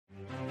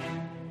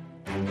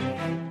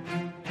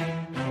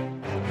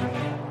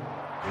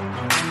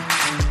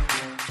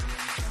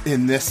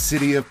In this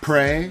city of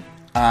prey,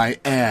 I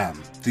am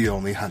the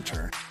only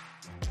hunter.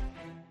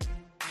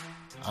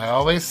 I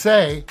always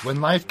say,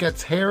 when life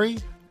gets hairy,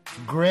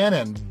 grin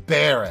and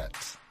bear it.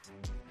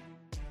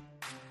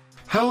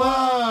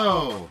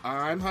 Hello!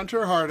 I'm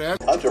Hunter Harden.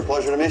 Hunter,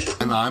 pleasure to meet you.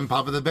 And I'm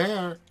Papa the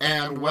Bear.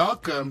 And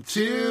welcome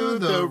to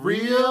The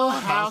Real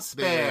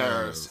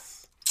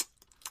Housebears.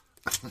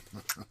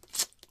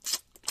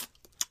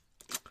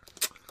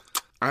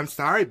 I'm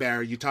sorry,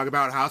 Bear. You talk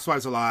about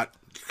housewives a lot.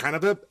 You're kind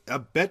of a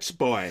bitch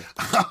boy.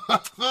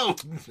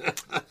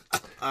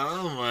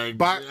 Oh my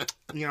But, God.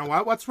 you know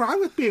what? What's wrong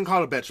with being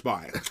called a bitch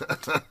boy?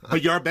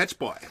 But you're a bitch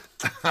boy.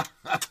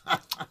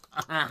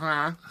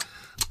 Uh-huh.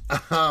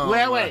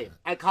 Oh, wait.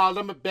 I called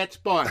him a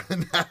bitch boy.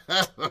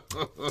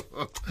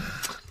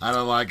 I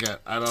don't like it.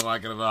 I don't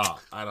like it at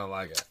all. I don't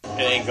like it.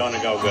 It ain't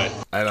gonna go good.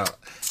 I don't.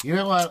 You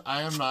know what?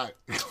 I am not.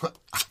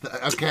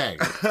 Okay.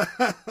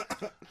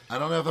 I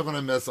don't know if I'm going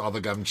to miss all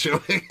the gum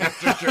chewing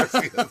after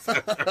Jersey is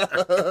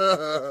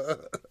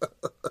over.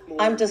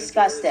 I'm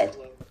disgusted.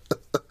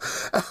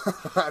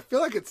 I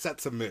feel like it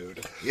sets a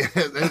mood. Yeah,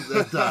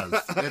 it does.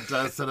 It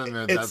does set a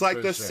mood. It's that's like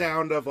for the sure.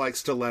 sound of like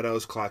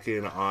stilettos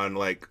clocking on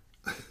like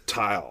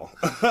tile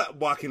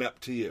walking up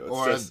to you. It's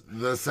Or just,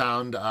 the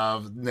sound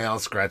of nail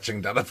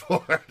scratching down a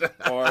board.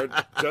 or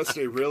just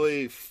a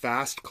really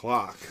fast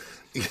clock.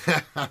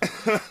 Yeah.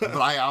 But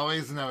I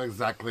always know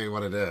exactly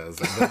what it is.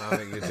 And then I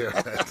think you do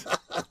it.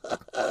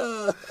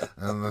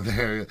 And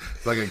then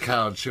it's like a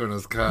cow chewing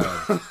his cud.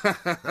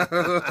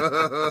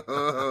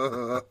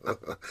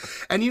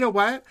 And you know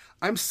what?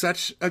 I'm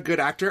such a good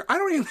actor. I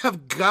don't even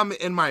have gum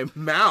in my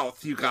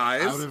mouth, you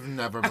guys. I would have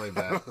never believed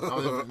it. I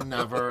would have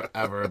never,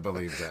 ever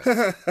believed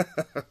it.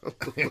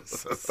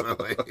 It's so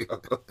silly.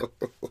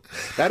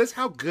 That is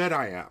how good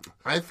I am.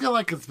 I feel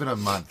like it's been a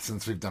month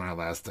since we've done our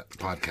last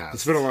podcast.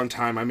 It's been a long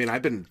time. I mean,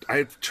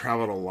 I've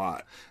traveled a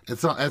lot.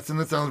 It's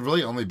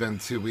really only been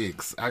 2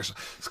 weeks. Actually,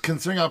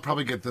 considering I'll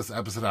probably get this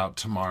episode out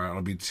tomorrow,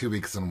 it'll be 2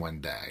 weeks in one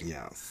day.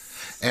 Yes.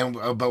 And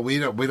but we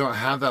don't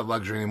have that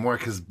luxury anymore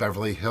because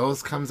Beverly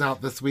Hills comes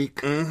out this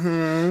week.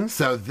 Mm-hmm.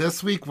 So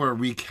this week we're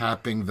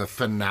recapping the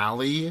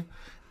finale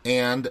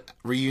and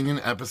reunion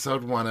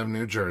episode 1 of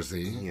New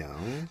Jersey. Yeah.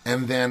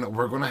 And then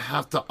we're going to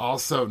have to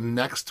also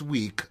next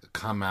week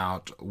come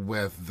out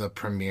with the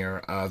premiere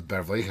of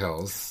Beverly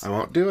Hills. I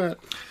won't do it.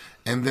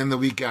 And then the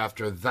week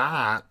after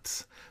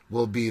that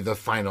will be the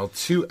final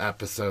 2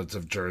 episodes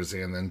of Jersey,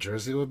 and then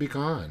Jersey will be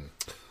gone.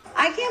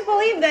 I can't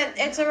believe that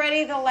it's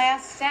already the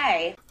last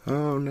day.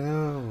 Oh,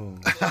 no.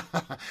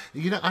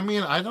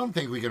 I don't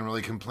think we can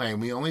really complain.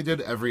 We only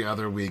did every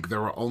other week.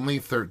 There were only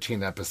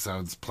 13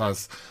 episodes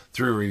plus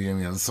 3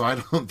 reunions, so I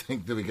don't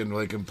think that we can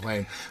really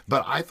complain.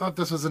 But I thought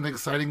this was an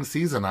exciting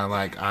season.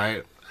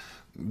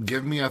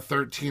 Give me a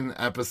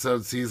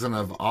 13-episode season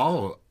of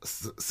all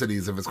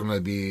cities if it's going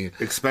to be...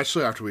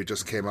 Especially after we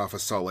just came off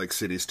of Salt Lake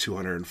City's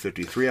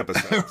 253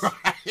 episodes.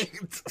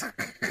 Right.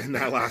 In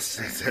that last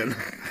season.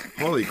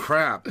 Holy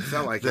crap. It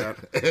felt like that.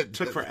 It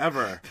took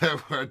forever. There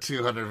were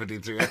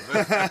 252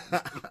 episodes.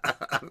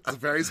 It's a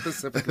very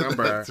specific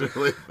number. That's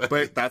really funny.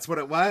 But that's what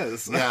it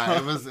was. Yeah,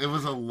 it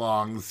was a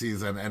long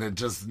season, and it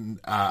just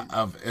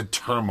of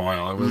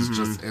turmoil. It was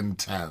just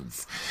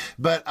intense.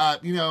 But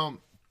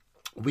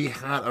we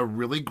had a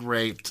really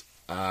great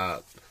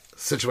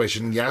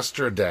situation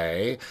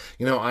yesterday.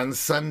 On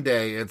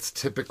Sunday, it's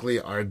typically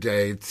our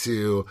day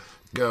to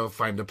go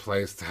find a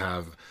place to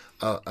have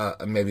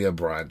maybe a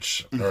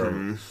brunch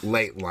or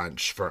late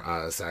lunch for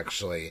us,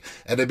 actually,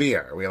 and a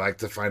beer. We like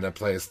to find a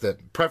place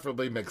that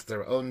preferably makes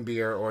their own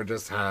beer or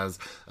just has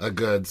a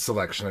good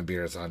selection of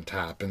beers on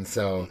tap. And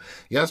so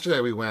yesterday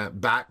we went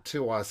back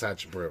to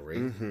Wasatch Brewery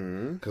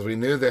because we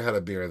knew they had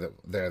a beer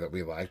there that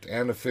we liked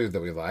and a food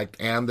that we liked,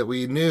 and that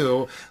we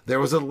knew there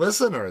was a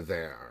listener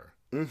there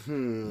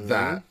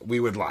that we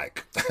would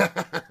like.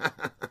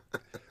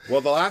 Well,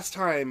 the last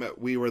time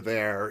we were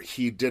there,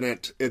 he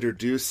didn't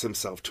introduce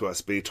himself to us,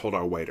 but he told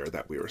our waiter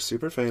that we were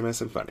super famous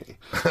and funny.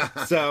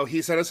 So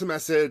he sent us a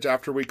message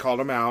after we called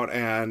him out,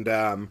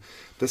 and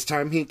this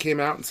time he came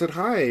out and said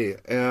hi.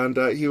 And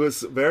he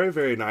was very,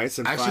 very nice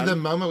and Actually, fun. the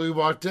moment we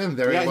walked in,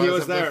 there he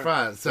was at there. the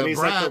front. So And he's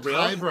Brett, like, "For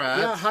real?" hi Brett.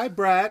 Yeah, hi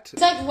Brett.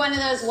 It's like one of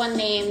those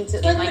one-named,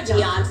 like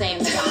Beyonce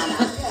and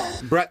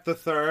Madonna. Brett the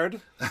Third.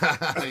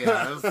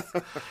 Yes.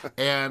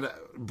 And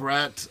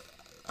Brett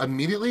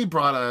immediately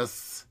brought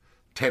us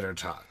tater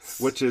tots.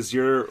 Which is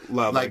your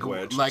love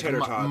language. Like tater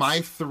tots.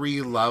 my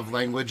 3 love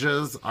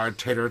languages are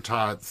tater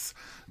tots,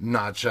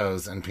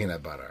 nachos, and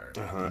peanut butter.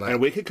 And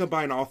we could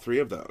combine all 3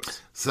 of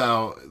those.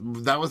 So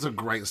that was a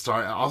great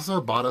start. Also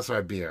bought us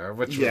our beer,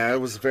 which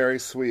it was very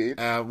sweet.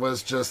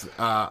 was just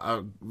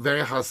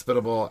very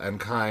hospitable and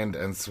kind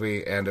and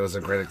sweet, and it was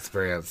a great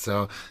experience.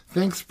 So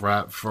thanks,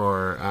 Brett,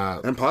 for...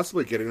 And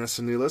possibly getting us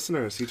some new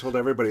listeners. He told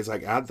everybody, he's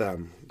like, add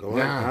them. Go on,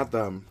 add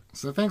them.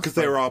 So thanks. Because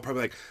they were all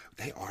probably like,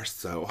 they are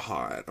so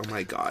hot. Oh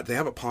my God. They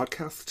have a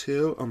podcast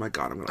too? Oh my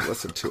God, I'm going to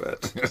listen to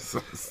it.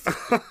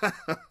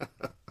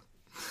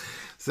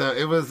 So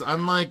it was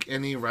unlike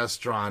any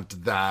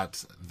restaurant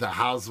that the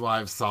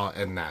housewives saw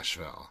in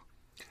Nashville.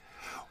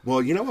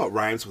 Well, you know what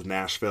rhymes with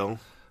Nashville?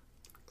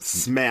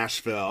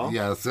 Smashville.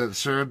 Yes, it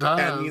sure does.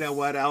 And you know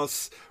what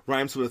else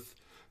rhymes with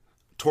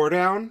tore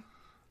down?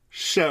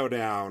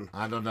 Showdown.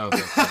 I don't know.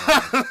 If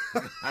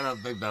that's I don't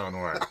think that one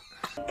works.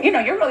 You know,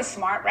 you're really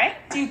smart, right?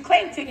 You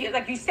claim to,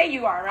 like you say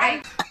you are,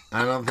 right?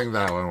 I don't think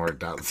that one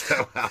worked out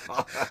so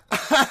well.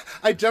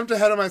 I jumped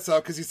ahead of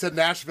myself because you said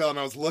Nashville, and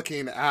I was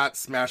looking at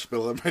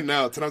Smashville in my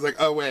notes, and I was like,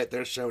 "Oh wait,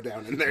 there's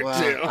Showdown in there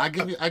too." I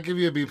give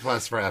you a B+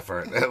 for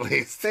effort, at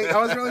least.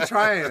 I was really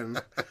trying.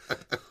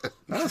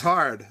 That was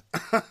hard.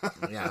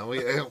 Yeah,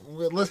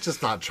 let's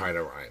just not try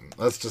to rhyme.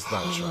 Let's just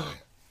not try.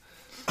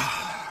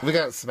 We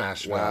got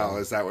Smashville. Wow,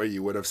 is that what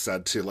you would have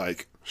said to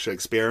like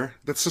Shakespeare?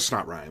 That's just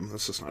not rhyme.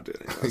 Let's just not do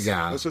any of this.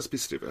 Yeah. Let's just be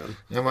stupid.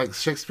 I'm like,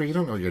 Shakespeare, you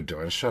don't know what you're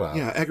doing. Shut up.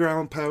 Yeah, Edgar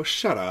Allan Poe,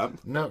 shut up.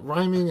 No,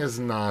 rhyming is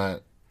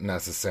not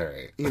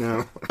necessary. You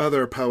know,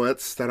 other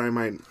poets that I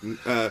might...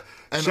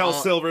 Shel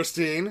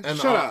Silverstein,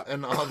 shut up.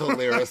 And all the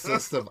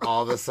lyricists of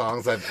all the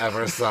songs I've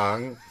ever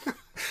sung.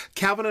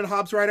 Calvin and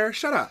Hobbes writer,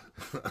 shut up.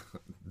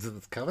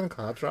 Does Calvin and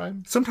Hobbes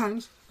rhyme?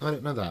 Sometimes. I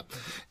didn't know that.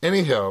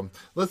 Anyhow,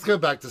 let's go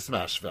back to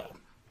Smashville.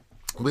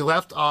 We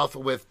left off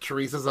with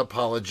Teresa's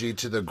apology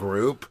to the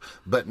group,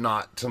 but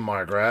not to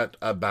Margaret,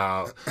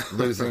 about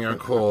losing her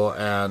cool,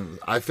 and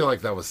I feel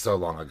like that was so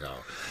long ago.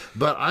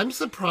 But I'm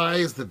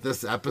surprised that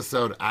this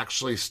episode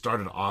actually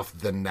started off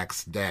the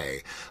next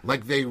day.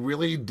 Like, they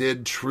really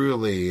did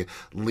truly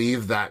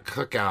leave that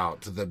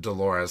cookout that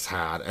Dolores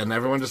had, and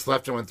everyone just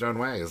left and went their own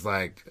ways.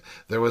 Like,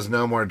 there was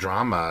no more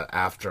drama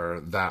after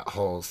that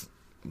whole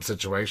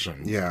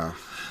situation. Yeah.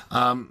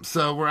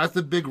 So we're at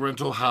the big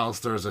rental house.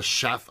 There's a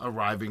chef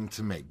arriving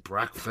to make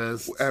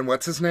breakfast. And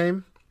what's his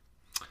name?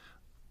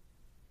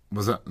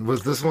 Was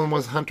this one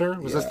was Hunter?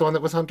 Was this the one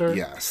that was Hunter?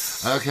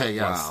 Yes. Okay,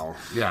 yes. Wow.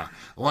 Yeah.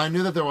 Well, I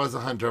knew that there was a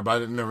Hunter, but I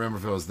didn't remember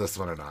if it was this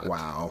one or not.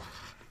 Wow.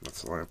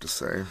 That's all I have to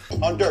say.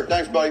 On dirt.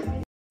 Thanks, buddy.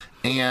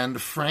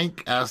 And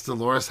Frank asked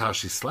Dolores how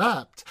she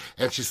slept,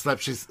 and she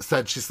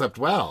said she slept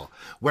well.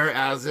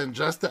 Whereas in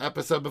just the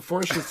episode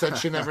before, she said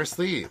she never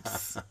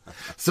sleeps.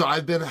 So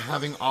I've been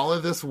having all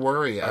of this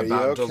worry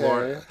about okay?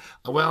 Dolores.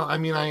 Well, I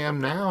mean, I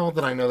am now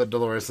that I know that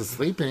Dolores is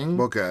sleeping.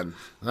 Well, good.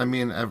 I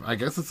mean, I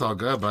guess it's all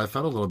good, but I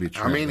felt a little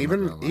betrayed. I mean,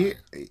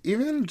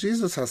 even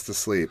Jesus has to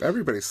sleep.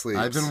 Everybody sleeps.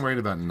 I've been worried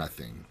about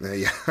nothing.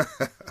 Yeah.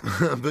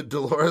 But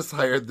Dolores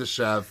hired the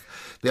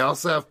chef. They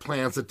also have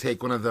plans to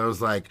take one of those,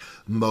 like,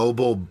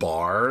 mobile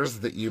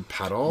bars that you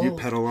pedal. You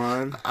pedal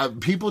on?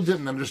 People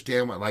didn't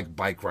understand what, like,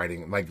 bike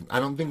riding. Like,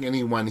 I don't think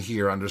anyone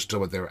here understood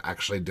what they were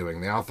actually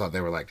doing. They all thought they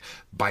were, like,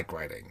 bike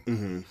riding.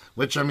 Mm-hmm.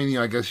 Which, I mean,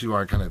 I guess you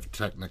are kind of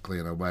technically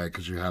in a way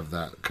because you have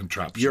that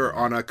contraption. You're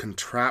on a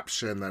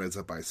contraption that is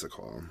a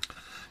bicycle.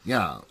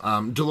 Yeah.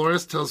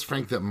 Dolores tells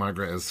Frank that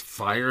Margaret is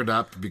fired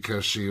up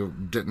because she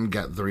didn't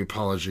get the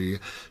apology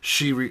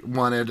she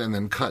wanted, and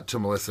then cut to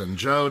Melissa and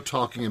Joe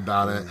talking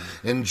about it.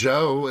 And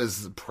Joe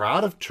is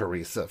proud of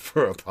Teresa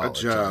for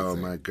apologizing. Joe,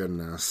 my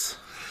goodness.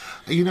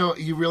 You know,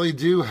 you really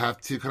do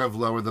have to kind of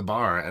lower the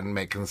bar and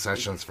make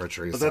concessions for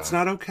Teresa. But that's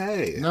not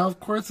okay. No,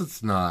 of course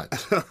it's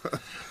not.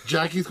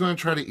 Jackie's going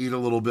to try to eat a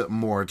little bit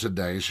more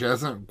today. She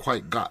hasn't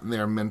quite gotten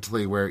there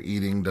mentally where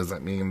eating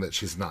doesn't mean that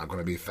she's not going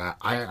to be fat.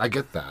 I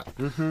get that.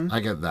 Mm-hmm.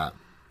 I get that.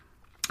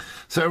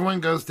 So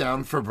everyone goes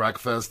down for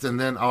breakfast, and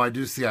then, I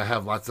do see I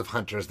have lots of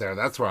Hunters there.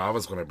 That's where I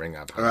was going to bring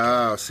up Hunter.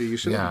 Oh, see, you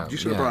should have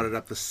brought it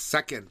up the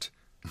second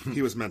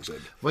he was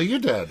mentioned. Well, you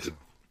did.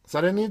 So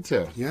I didn't need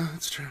to. Yeah,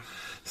 that's true.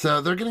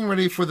 So they're getting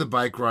ready for the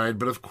bike ride,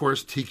 but of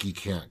course Tiki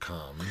can't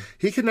come.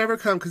 He can never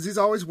come because he's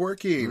always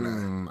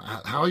working.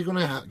 How are you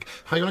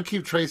gonna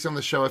keep Tracy on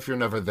the show if you're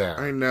never there?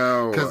 I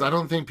know, because I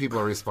don't think people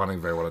are responding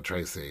very well to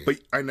Tracy. But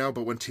I know,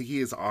 but when Tiki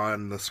is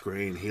on the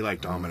screen, he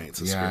like dominates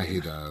the screen. Yeah, he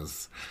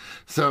does.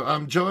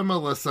 So Joe and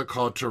Melissa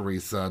call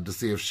Teresa to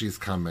see if she's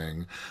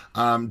coming.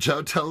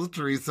 Joe tells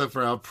Teresa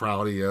for how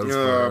proud he is.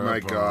 Oh my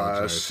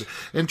gosh!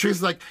 And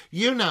Teresa's like,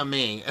 "You know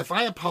me. If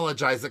I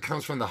apologize, it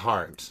comes from the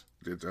heart."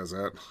 It does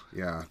it?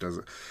 Yeah, does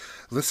it?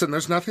 Listen,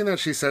 there's nothing that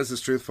she says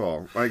is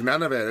truthful. Like,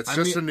 none of it. It's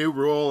just a new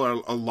rule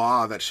or a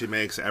law that she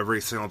makes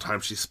every single time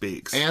she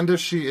speaks. And if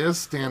she is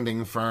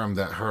standing firm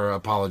that her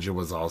apology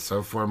was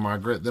also for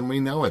Margaret, then we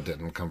know it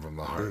didn't come from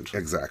the heart.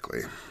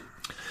 Exactly.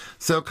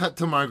 So cut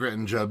to Margaret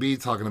and Joe B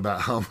talking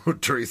about how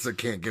Teresa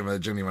can't give a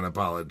genuine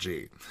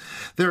apology.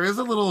 There is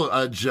a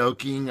little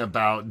joking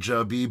about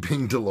Joe B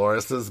being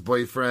Dolores'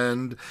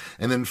 boyfriend.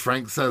 And then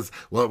Frank says,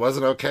 well, it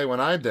wasn't okay when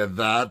I did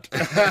that.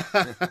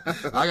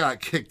 I got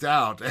kicked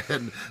out.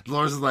 And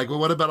Dolores is like, well,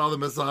 what about all the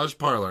massage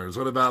parlors?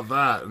 What about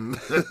that?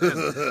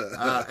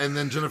 And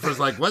then Jennifer's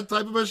like, what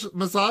type of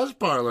massage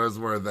parlors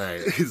were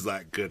they? He's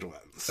like, good ones.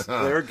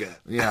 They're good.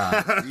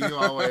 Yeah, you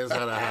always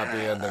had a happy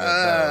ending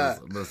at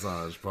those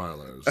massage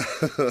parlors.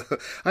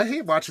 I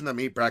hate watching them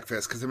eat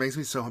breakfast because it makes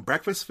me so...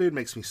 Breakfast food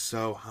makes me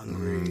so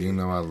hungry. You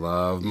know I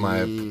love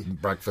my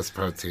breakfast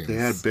proteins. They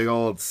had big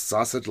old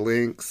sausage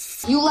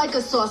links. You like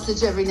a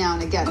sausage every now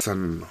and again.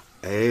 Some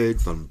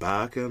eggs and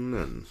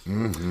bacon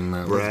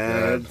and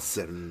breads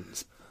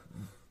and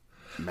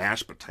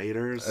Mashed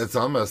potatoes. It's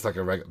almost like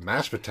a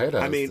mashed potato.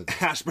 I mean,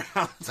 hash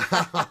browns.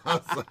 I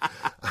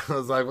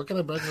was like, what kind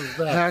of breakfast is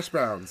that? Hash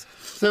browns.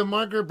 So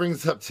Margaret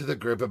brings up to the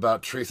group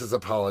about Teresa's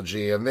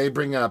apology, and they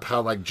bring up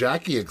how, like,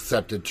 Jackie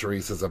accepted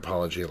Teresa's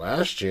apology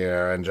last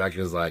year, and Jackie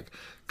was like,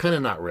 kind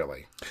of not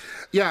really.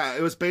 Yeah,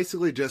 it was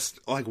basically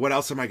just like, what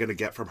else am I going to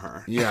get from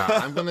her? Yeah,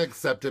 I'm going to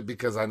accept it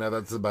because I know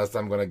that's the best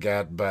I'm going to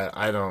get, but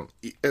I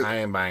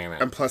ain't buying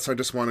it. And plus, I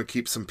just want to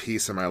keep some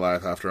peace in my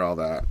life after all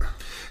that.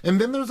 And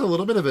then there's a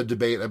little bit of a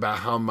debate about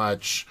how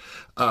much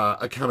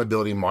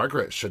accountability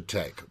Margaret should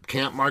take.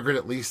 Can't Margaret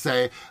at least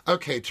say,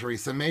 okay,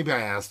 Teresa, maybe I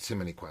asked too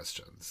many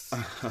questions?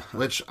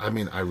 Which, I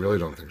mean, I really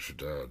don't think she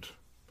did.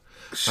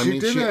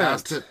 She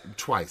asked it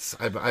twice.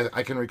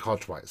 I can recall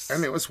twice.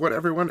 And it was what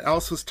everyone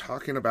else was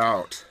talking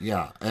about.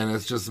 Yeah, and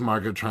it's just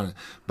Margaret trying to...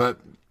 But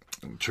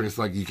Teresa,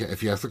 like,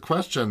 if you ask a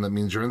question, that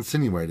means you're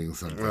insinuating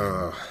something.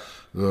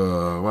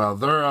 Well,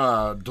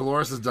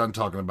 Dolores is done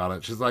talking about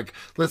it. She's like,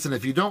 listen,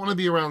 if you don't want to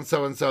be around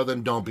so-and-so,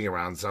 then don't be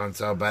around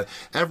so-and-so. But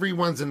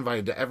everyone's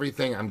invited to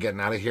everything. I'm getting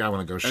out of here. I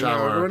want to go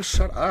shower. Everyone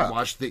shut up.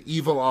 Watch the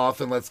evil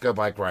off, and let's go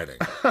bike riding.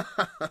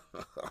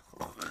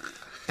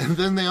 And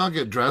then they all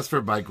get dressed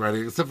for bike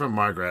riding, except for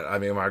Margaret. I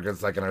mean,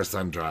 Margaret's like in her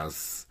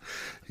sundress.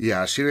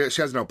 Yeah, she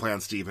has no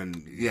plans to even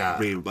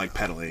be like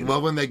pedaling. Well,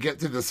 when they get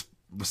to this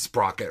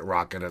sprocket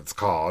rocket, it's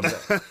called,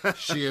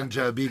 she and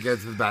Joe B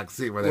get to the back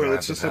seat where they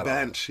it's just a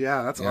bench.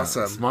 Yeah, that's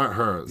awesome. Smart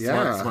her.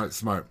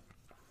 Smart.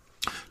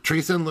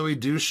 Teresa and Louie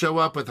do show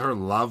up with her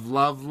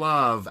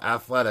love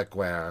athletic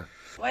wear.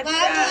 What's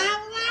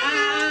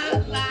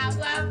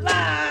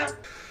love.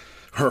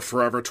 Her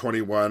Forever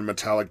 21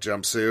 metallic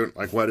jumpsuit.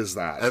 Like, what is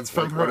that? It's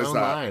from her own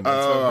line.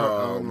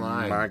 Oh,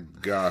 my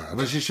God.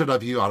 When she showed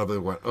up, you audibly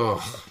went,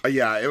 ugh.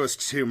 Yeah, it was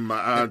too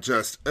much.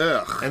 Just,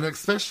 ugh. And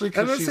especially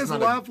because she's says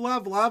love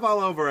all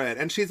over it.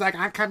 And she's like,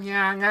 I come here,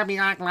 I'm going to be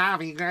like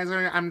love. You guys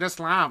are, I'm just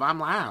love. I'm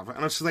love.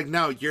 And she's like,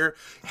 no, you're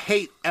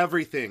hate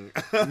everything.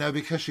 No,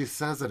 because she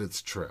says that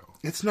it's true.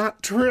 It's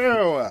not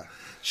true.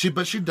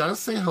 But she does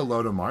say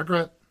hello to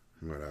Margaret.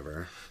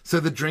 Whatever. So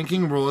the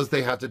drinking rule is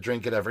they have to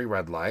drink at every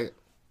red light.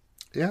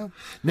 Yeah.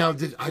 Now,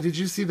 did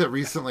you see that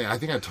recently? I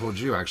think I told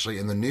you actually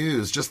in the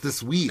news just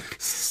this week.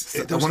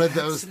 One of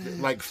those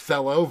like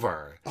fell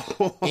over,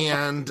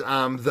 and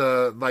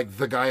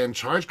the guy in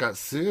charge got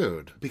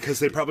sued because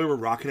they probably were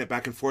rocking it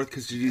back and forth.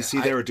 Because did you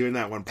see they were doing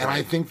that at one point? And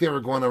I think they were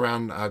going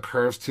around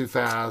curves too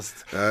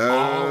fast.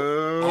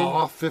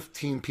 All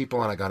 15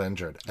 people on it got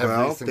injured.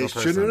 Every single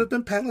person. Shouldn't have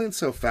been pedaling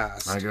so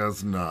fast. I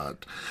guess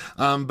not.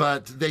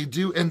 But they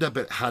do end up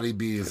at Hattie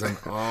B's, and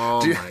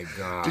my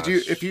gosh!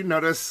 If you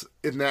notice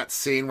in that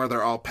scene where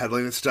they're all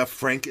pedaling and stuff,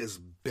 Frank is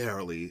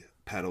barely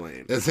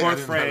pedaling. Poor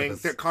Frank.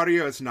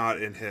 Cardio is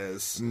not in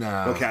his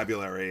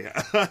vocabulary.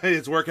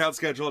 His workout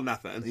schedule,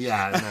 nothing.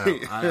 Yeah, no.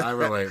 I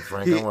relate,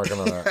 Frank. I'm working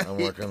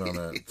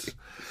on it.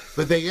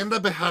 But they end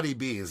up at Hattie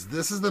B's.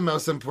 This is the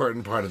most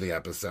important part of the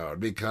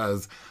episode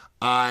because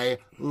I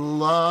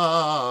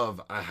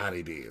love a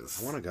Hattie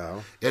B's. I want to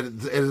go.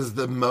 It is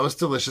the most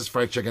delicious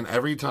fried chicken.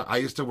 Every time I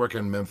used to work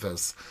in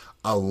Memphis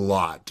a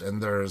lot,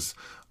 and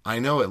I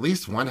know at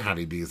least one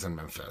Hattie B's in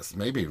Memphis,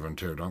 maybe even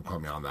two, don't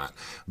quote me on that.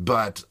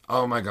 But,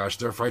 oh my gosh,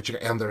 their fried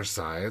chicken and their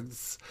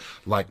sides,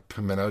 like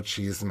pimento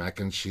cheese,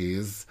 mac and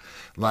cheese,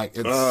 like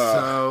it's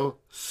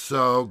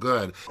so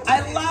good.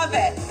 I love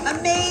it.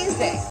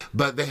 Amazing.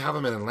 But they have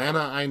them in Atlanta,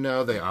 I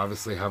know. They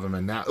obviously have them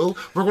in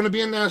we're going to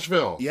be in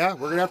Nashville. Yeah,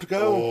 we're going to have to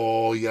go.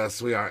 Oh,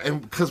 yes, we are.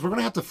 And because we're going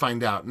to have to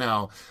find out.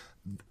 Now,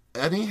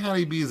 any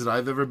Hattie B's that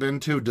I've ever been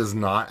to does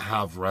not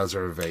have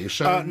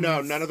reservations.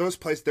 No, none of those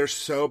places. They're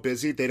so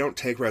busy, they don't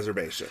take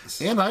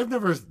reservations. And I've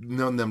never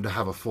known them to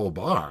have a full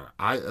bar.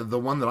 The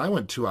one that I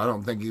went to, I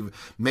don't think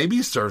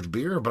maybe served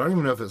beer, but I don't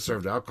even know if it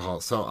served alcohol.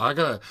 So I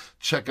got to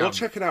check out. We'll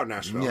check it out,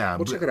 Nashville. Yeah.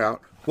 We'll check it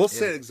out. We'll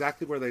sit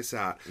exactly where they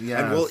sat.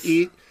 Yes. And we'll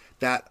eat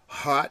that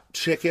hot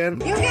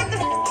chicken. You get the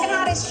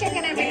hottest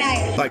chicken every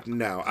night. Like,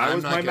 no.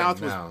 My mouth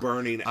was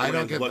burning when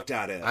I looked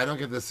at it. I don't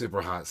get the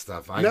super hot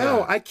stuff. I can't.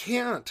 No. I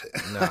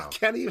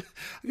can't even.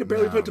 I can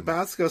barely put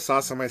Tabasco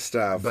sauce on my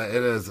stuff. But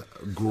it is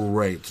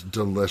great,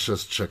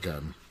 delicious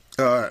chicken.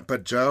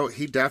 But Joe,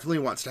 he definitely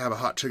wants to have a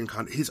hot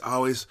chicken He's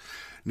always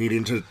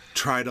needing to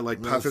try to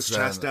puff his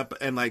chest up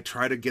and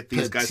try to get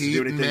these guys to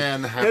do anything.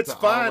 Men have to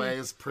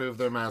always prove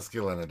their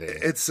masculinity.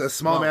 It's a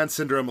small man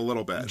syndrome a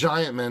little bit.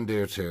 Giant men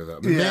do too, though.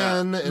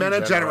 Yeah. Men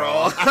in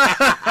general.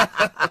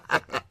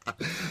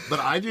 But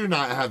I do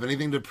not have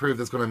anything to prove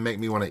that's going to make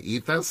me want to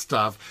eat that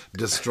stuff,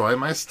 destroy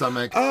my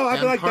stomach,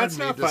 I'd be like, that's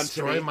not fun to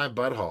me. Destroy my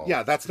butthole.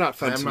 Yeah, that's not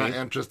fun to me. I'm not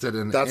interested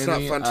in that's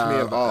any not fun to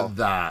me at all.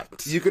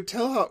 That. You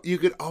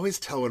could always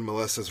tell when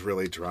Melissa's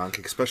really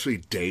drunk, especially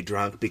day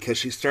drunk, because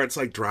she starts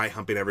dry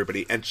humping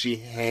everybody and she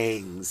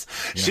hangs.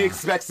 Yeah. She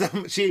expects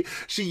them. She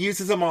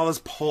uses them all as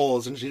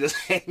poles and she just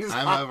hangs.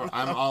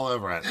 I'm all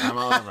over it.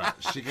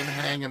 She can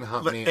hang and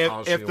hump me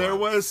all she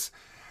wants.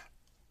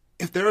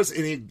 If there was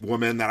any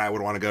woman that I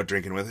would want to go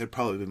drinking with, it'd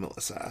probably be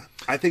Melissa.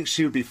 I think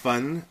she would be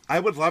fun. I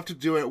would love to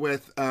do it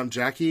with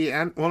Jackie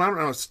and, well, I don't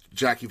know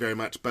Jackie very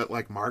much, but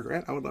like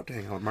Margaret. I would love to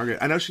hang out with Margaret.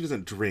 I know she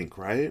doesn't drink,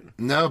 right?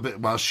 No, but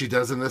well, she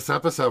does in this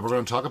episode. We're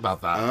going to talk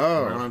about that.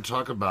 Oh, we're going to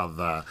talk about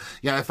that.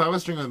 Yeah, if I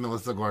was drinking with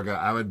Melissa Gorga,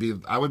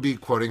 I would be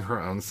quoting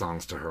her own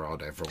songs to her all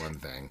day for one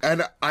thing.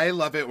 And I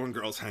love it when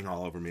girls hang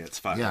all over me. It's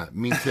fun. Yeah,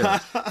 me too.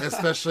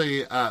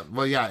 Especially,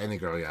 well, yeah, any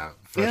girl, yeah,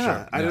 for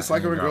sure. I just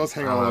like it when girls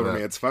hang all over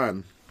me. It's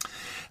fun.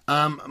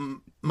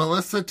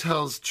 Melissa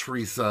tells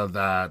Teresa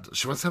that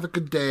she wants to have a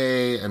good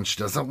day and she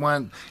doesn't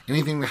want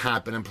anything to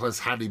happen. And plus,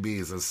 Hattie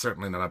B's is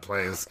certainly not a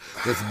place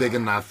that's big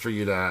enough for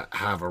you to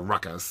have a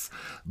ruckus.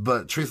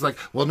 But Teresa's like,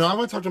 well, no, I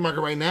want to talk to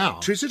Margaret right now.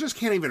 Teresa just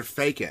can't even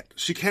fake it.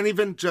 She can't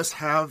even just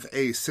have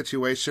a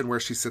situation where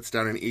she sits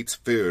down and eats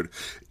food.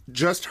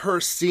 Just her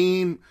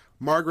seeing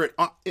Margaret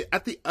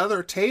at the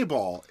other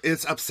table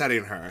is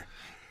upsetting her.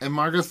 And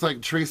Margaret's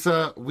like,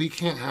 Teresa, we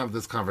can't have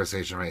this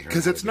conversation right here.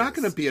 Because it's not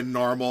going to be a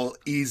normal,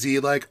 easy,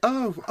 like,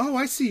 oh,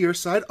 I see your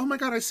side. Oh, my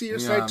God, I see your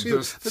side, too.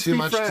 There's too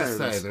much to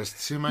say.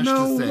 There's too much to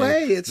say. No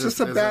way. It's just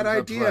a bad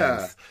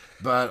idea.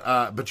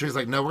 But Teresa's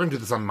like, no, we're going to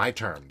do this on my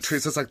terms.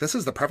 Teresa's like, this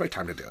is the perfect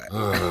time to do it.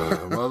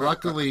 Well,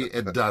 luckily,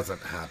 it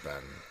doesn't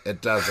happen.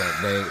 It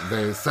doesn't.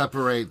 They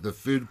separate. The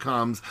food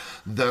comes.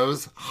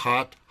 Those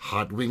hot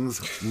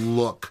wings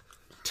look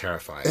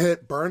terrifying.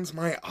 It burns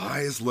my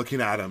eyes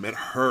looking at them. It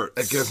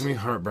hurts. It gives me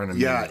heartburn.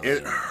 Yeah,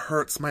 it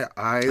hurts my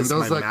eyes, and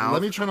Bill's my like, mouth.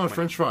 let me try on a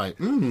French fry.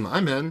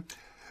 I'm in.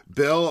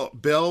 Bill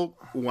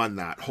won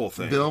that whole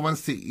thing. Bill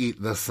wants to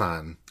eat the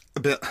sun.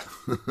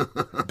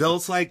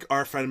 Bill's like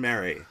our friend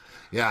Mary.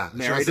 Yeah,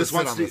 Mary just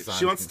wants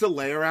to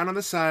lay around on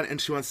the sun and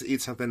she wants to eat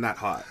something that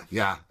hot.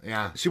 Yeah.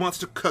 She wants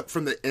to cook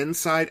from the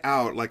inside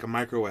out like a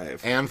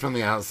microwave. And from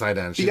the outside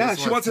in. She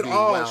wants it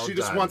all. Well, she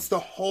just wants the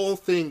whole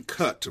thing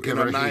cooked. Give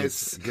her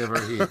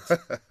heat.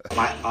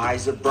 My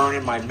eyes are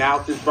burning, my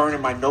mouth is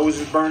burning, my nose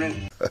is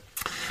burning.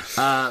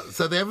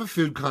 So they have a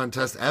food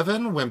contest.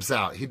 Evan wimps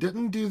out. He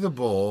didn't do the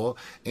bowl,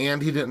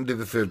 and he didn't do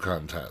the food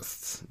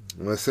contests.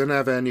 Listen,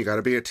 Evan, you got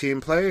to be a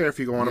team player if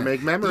you want to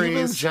make memories.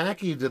 Even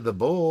Jackie did the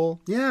bowl.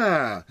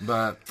 Yeah.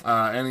 But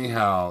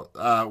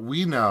anyhow,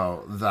 we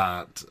know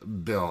that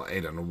Bill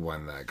Aiden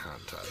won that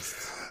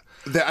contest.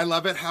 I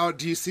love it. How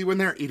do you see when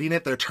they're eating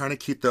it? They're trying to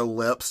keep their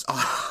lips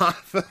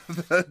off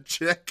of the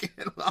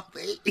chicken while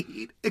they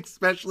eat,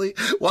 especially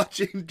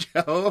watching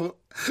Joe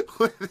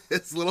with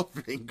his little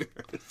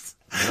fingers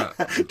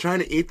trying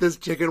to eat this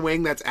chicken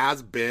wing that's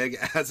as big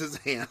as his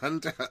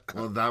hand.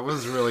 Well, that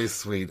was really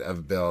sweet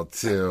of Bill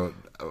to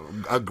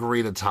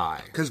agree to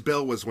tie because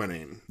Bill was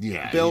winning.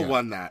 Yeah, Bill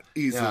won that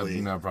easily.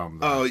 Yeah, no problem.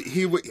 Oh,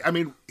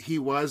 he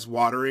was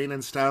watering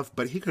and stuff,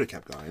 but he could have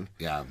kept going.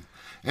 Yeah.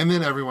 And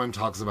then everyone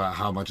talks about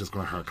how much it's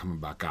going to hurt coming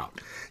back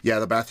out. Yeah,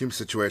 the bathroom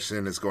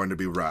situation is going to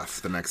be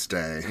rough the next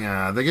day.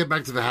 Yeah, they get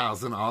back to the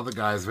house, and all the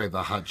guys who ate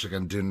the hot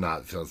chicken do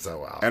not feel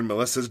so well. And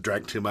Melissa's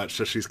drank too much,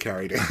 so she's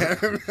carried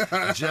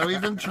it. Joe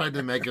even tried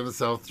to make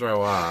himself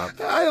throw up.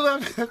 I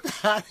love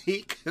that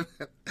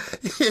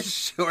his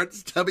short,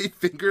 stubby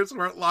fingers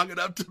weren't long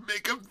enough to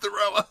make him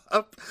throw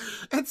up.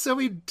 And so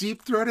he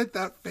deep-throated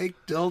that fake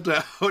dildo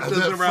to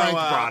throw Frank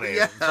up. Brought in.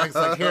 Yeah. Frank's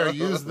like, here,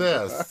 use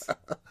this.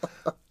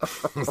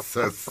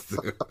 So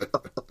stupid.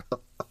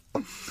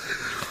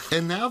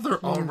 And now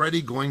they're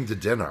already going to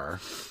dinner.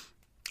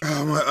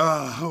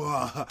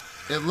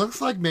 It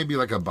looks like maybe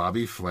like a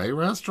Bobby Flay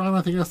restaurant.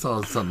 I think I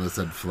saw something that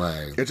said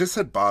Flay. It just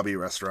said Bobby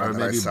restaurant. Or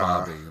maybe I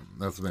saw. Bobby.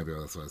 That's what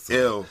I saw.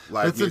 Ew,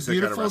 live it's music a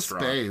beautiful at a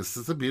restaurant. Space.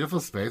 It's a beautiful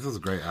space. It's a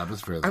great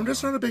atmosphere. I'm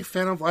just not a big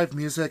fan of live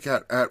music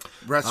at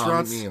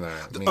restaurants. Me either.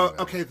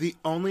 Okay, the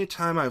only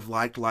time I've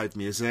liked live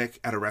music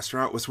at a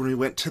restaurant was when we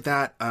went to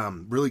that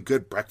really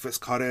good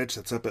breakfast cottage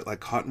that's up at like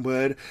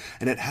Cottonwood,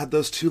 and it had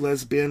those two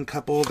lesbian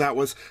couple that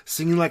was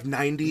singing like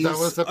 90s that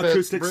was up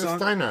acoustic at Bruce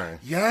songs. Steiner.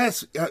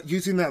 Yes,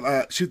 using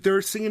that. They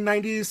were singing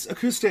 90s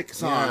acoustic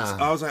songs.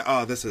 Yeah. I was like,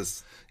 oh, this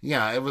is...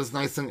 Yeah, it was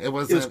nice, and it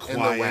wasn't quiet.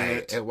 in the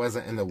way. It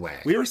wasn't in the way.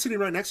 We were sitting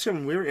right next to him,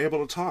 and we were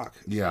able to talk.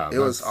 Yeah. It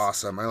was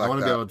awesome. I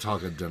want to be able to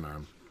talk at dinner.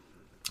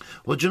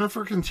 Well,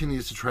 Jennifer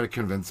continues to try to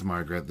convince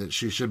Margaret that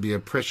she should be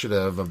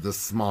appreciative of the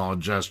small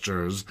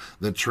gestures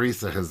that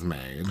Teresa has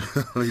made.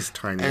 He's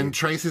tiny. And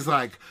Tracy's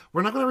like,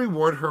 we're not going to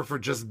reward her for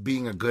just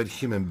being a good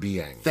human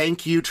being.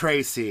 Thank you,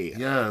 Tracy.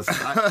 Yes.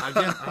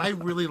 I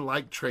really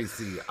like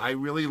Tracy. I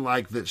really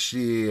like that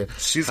she's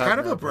kind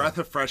of a breath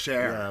of fresh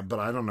air. Yeah, but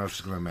I don't know if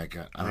she's going to make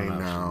it. I don't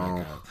know if she'll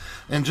make it.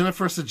 And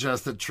Jennifer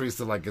suggests that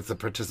Teresa, it's a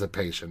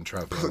participation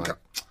trophy.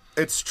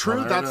 It's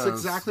true. That's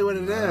exactly what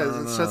it is.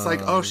 It's just like,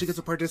 oh, she gets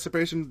a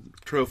participation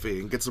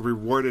trophy and gets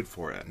rewarded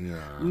for it. Yeah.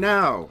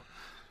 No.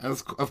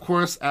 Of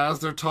course, as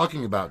they're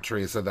talking about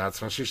Teresa, that's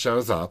when she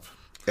shows up.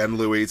 And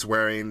Louis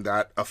wearing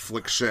that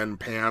affliction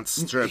pants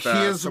strip He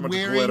is so much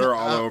wearing glitter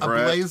all over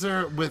a it.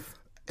 blazer with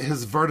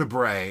his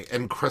vertebrae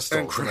and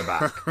crystals in the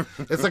back.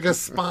 It's like a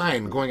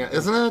spine going out,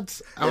 isn't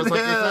it? I was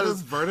like, is that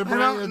his vertebrae? I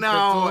don't and know.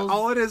 crystals?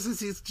 All it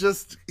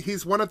is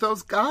he's one of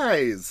those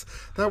guys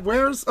that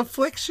wears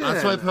affliction.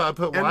 That's why I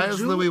put And why is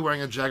Julie- Louis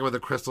wearing a jacket with a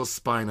crystal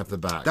spine up the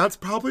back? That's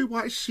probably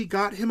why she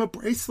got him a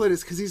bracelet,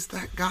 is because he's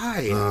that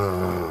guy.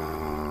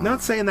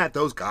 Not saying that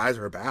those guys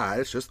are bad.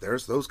 It's just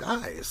there's those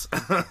guys.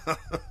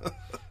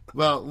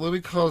 Well,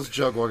 Louis calls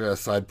Joe Gorga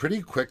aside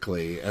pretty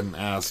quickly and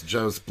asks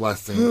Joe's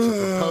blessing to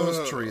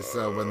propose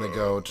Teresa when they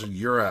go to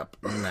Europe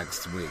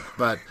next week.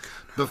 But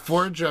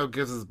before Joe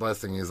gives his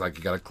blessing, he's like,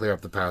 you got to clear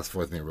up the past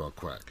with me real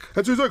quick.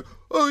 And so he's like,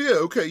 oh yeah,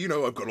 okay,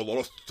 I've got a lot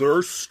of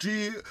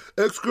thirsty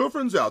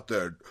ex-girlfriends out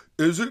there.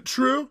 Is it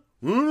true?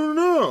 I don't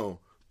know.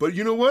 But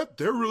you know what?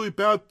 They're really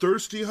bad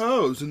thirsty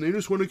hoes, and they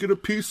just want to get a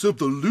piece of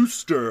the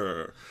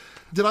looster.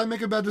 Did I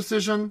make a bad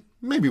decision?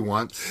 Maybe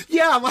once.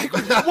 Yeah, like,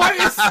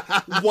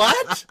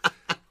 what?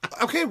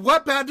 Okay,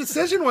 what bad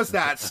decision was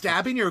that?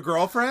 Stabbing your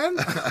girlfriend?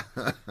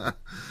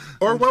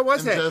 Or what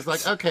was it? Joe's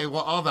like, okay,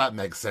 well, all that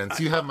makes sense.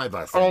 You have my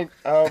blessing.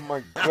 Oh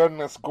my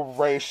goodness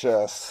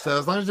gracious. So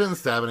as long as you didn't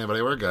stab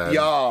anybody, we're good.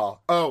 Y'all.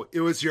 Oh, it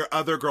was your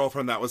other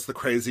girlfriend that was the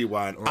crazy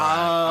one. Right.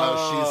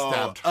 Oh, she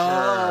stabbed her.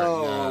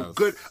 Oh, Yes.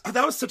 good. Oh,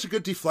 that was such a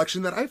good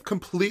deflection that I've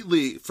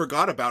completely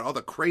forgot about all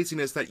the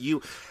craziness that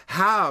you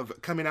have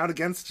coming out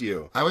against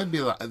you. I would be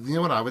like, you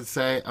know what I would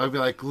say? I would be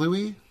like,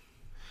 Louis,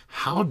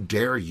 how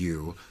dare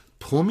you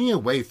pull me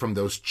away from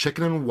those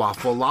chicken and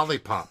waffle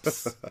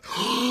lollipops?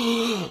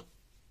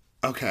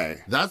 Okay.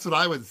 That's what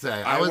I would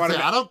say. I would say,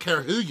 I don't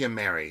care who you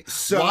marry.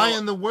 So- Why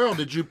in the world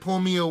did you pull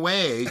me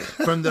away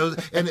from those?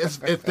 And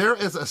if there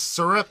is a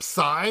syrup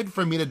side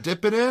for me to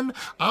dip it in,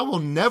 I will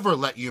never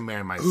let you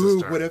marry my Ooh,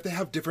 sister. what if they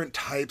have different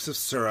types of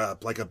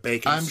syrup, like a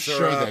bacon I'm syrup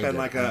sure they and did.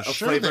 like I'm a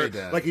sure flavor, they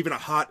did. like even a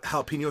hot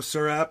jalapeno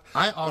syrup?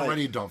 I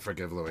already don't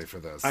forgive Louis for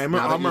this. I'm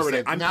Now that you already.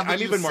 say- I'm now that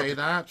you even more. say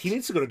that. He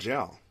needs to go to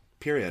jail.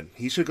 Period.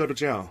 He should go to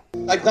jail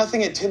Like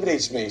nothing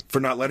intimidates me. for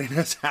not letting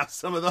us have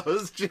some of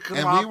those chicken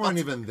And waffles. we weren't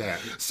even there.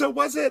 So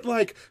was it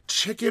like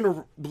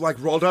chicken,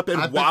 like rolled up in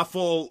I bet-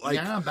 waffle, like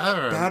Yeah,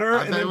 better. batter,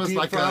 I and bet then it was deep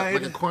like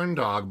fried a corn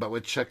dog, but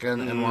with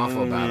chicken and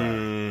waffle batter.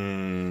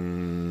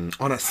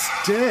 on a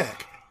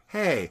stick?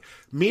 Hey,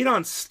 meat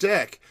on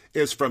stick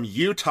is from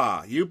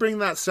Utah. You bring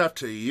that stuff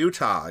to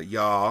Utah,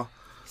 y'all.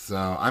 So,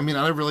 I mean,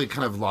 I really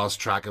kind of lost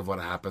track of what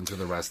happened through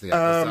the rest of the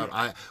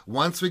episode.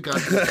 Once we got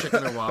to the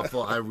chicken and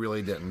waffle, I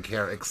really didn't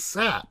care,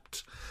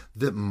 except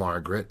that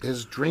Margaret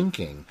is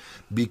drinking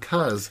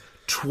because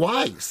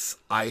twice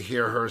I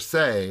hear her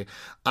say,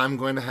 I'm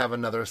going to have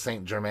another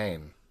Saint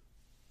Germain.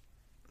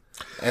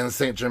 And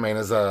Saint Germain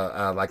is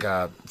like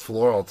a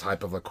floral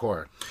type of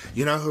liqueur.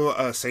 You know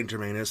who Saint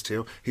Germain is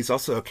too? He's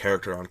also a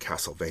character on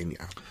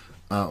Castlevania.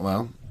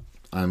 Well,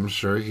 I'm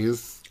sure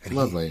he's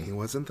lovely. He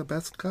wasn't the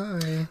best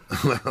guy.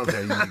 Well,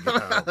 there you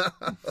go.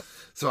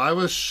 So I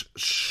was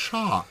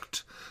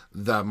shocked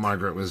that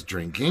Margaret was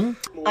drinking.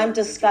 I'm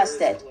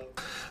disgusted.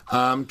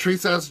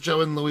 Teresa asked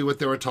Joe and Louis what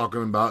they were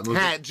talking about. And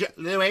Hey,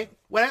 Louis,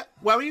 what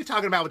were you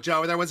talking about with Joe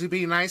over there? Was he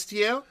being nice to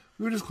you?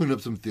 we were just cleaning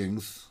up some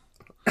things.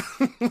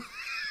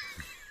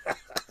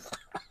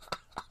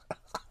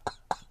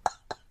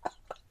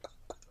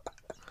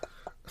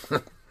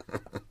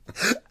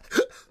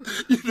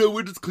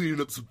 We're just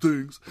cleaning up some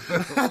things.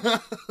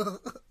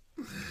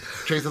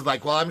 Teresa's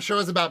like, well, I'm sure it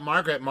was about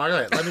Margaret.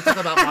 Margaret, let me talk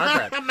about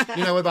Margaret.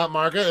 You know about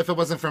Margaret? If it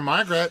wasn't for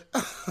Margaret.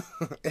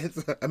 That's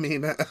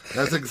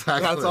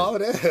Exactly. That's all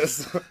it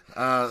is.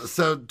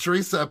 So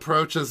Teresa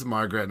approaches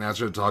Margaret and asks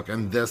her to talk,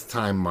 and this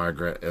time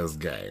Margaret is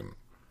game.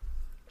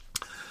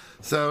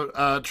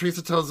 So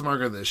Teresa tells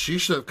Margaret that she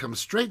should have come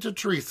straight to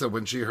Teresa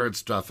when she heard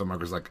stuff, and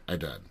Margaret's like, I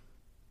did.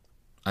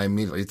 I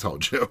immediately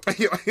told you.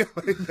 I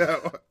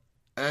know.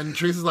 And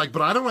Teresa's like,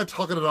 but I don't want to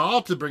talk it at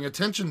all to bring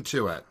attention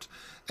to it.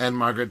 And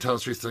Margaret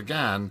tells Teresa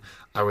again,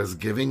 I was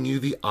giving you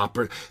the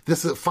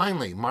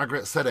finally,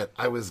 Margaret said it.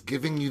 I was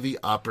giving you the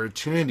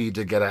opportunity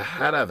to get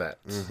ahead of it.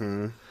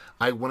 Mm-hmm.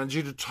 I wanted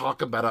you to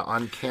talk about it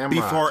on camera.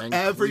 Before and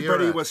everybody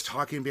clear it. was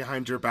talking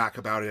behind your back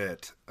about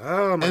it.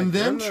 Oh, my And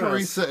then goodness.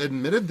 Teresa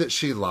admitted that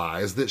she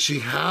lies, that she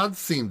had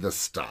seen the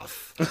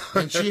stuff.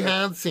 And she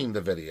had seen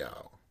the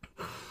video.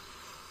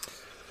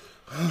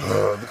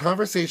 The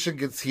conversation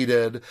gets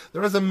heated.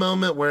 There was a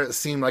moment where it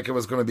seemed like it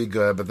was going to be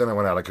good, but then it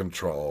went out of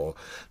control.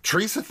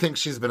 Teresa thinks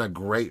she's been a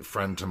great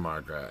friend to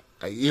Margaret,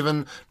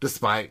 even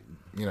despite,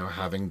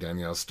 having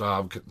Danielle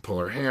Staub pull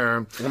her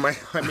hair.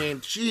 I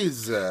mean,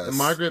 Jesus.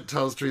 Margaret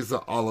tells Teresa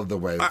all of the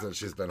ways that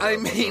she's been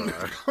horrible to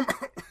her. Come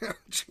on.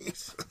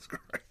 Jesus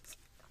Christ.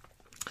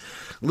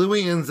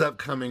 Louis ends up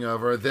coming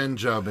over, then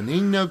Joe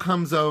Benigno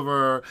comes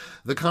over.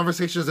 The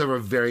conversation is over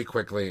very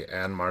quickly,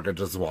 and Margaret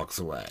just walks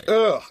away.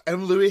 Ugh.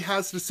 And Louis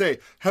has to say,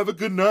 have a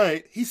good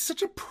night. He's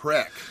such a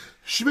prick.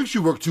 She makes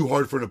you work too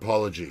hard for an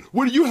apology.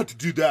 When do you have to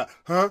do that,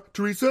 huh,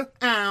 Teresa?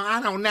 Oh, I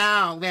don't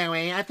know,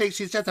 Louis. I think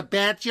she's just a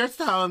bitch. You're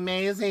so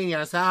amazing.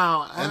 You're so...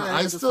 And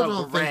I just still so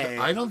don't great.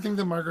 think... I don't think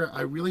that Margaret...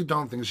 I really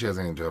don't think she has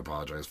anything to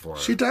apologize for.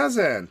 She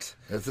doesn't.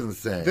 It's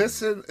insane.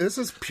 This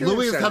is pure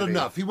Louis has had insanity.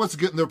 enough. He wants to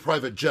get in their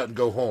private jet and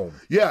go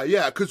home.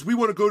 Yeah, because we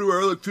want to go to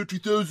our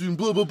 50,000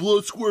 blah blah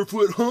blah square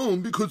foot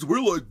home because we're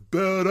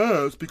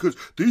badass because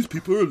these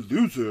people are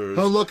losers.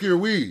 How lucky are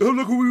we? Oh,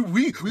 look,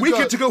 we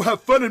get to go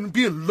have fun and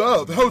be in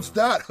love. How's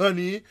that,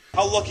 honey?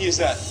 How lucky is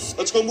that?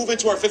 Let's go move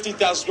into our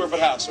 50,000 square foot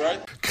house, all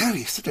right? God,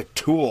 he's such a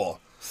tool.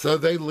 So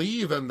they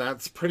leave, and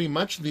that's pretty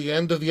much the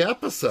end of the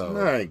episode.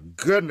 My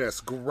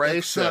goodness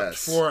gracious. Except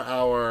for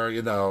our,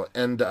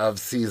 end of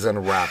season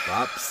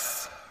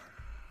wrap-ups.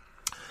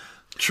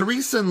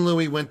 Teresa and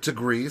Louis went to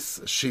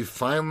Greece. She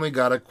finally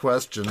got a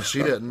question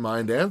she didn't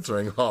mind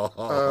answering.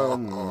 Oh,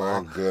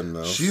 my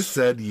goodness. She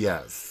said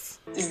yes.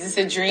 Is this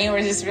a dream or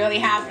is this really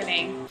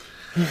happening?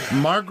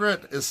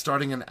 Margaret is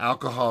starting an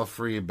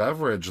alcohol-free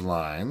beverage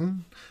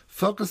line,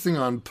 focusing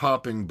on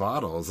popping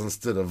bottles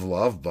instead of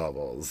love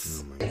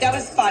bubbles. That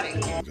was funny.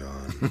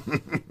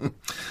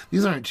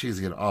 These aren't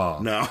cheesy at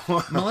all. No.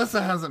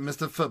 Melissa hasn't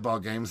missed a football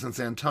game since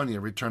Antonia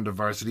returned to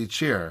varsity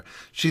cheer.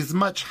 She's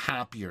much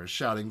happier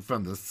shouting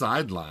from the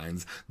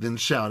sidelines than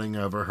shouting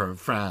over her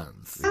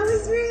friends. That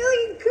was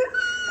really good.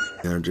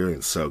 They're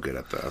doing so good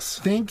at this.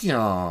 Thank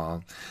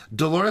y'all.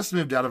 Dolores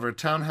moved out of her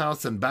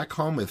townhouse and back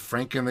home with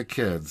Frank and the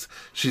kids.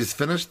 She's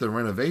finished the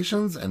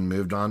renovations and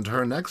moved on to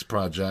her next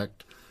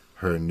project.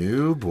 Her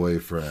new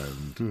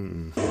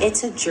boyfriend.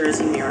 It's a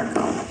Jersey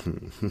miracle.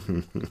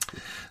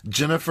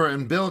 Jennifer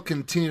and Bill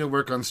continue to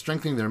work on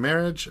strengthening their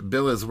marriage.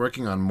 Bill is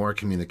working on more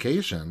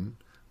communication.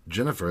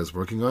 Jennifer is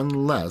working on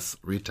less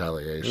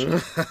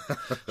retaliation.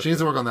 She needs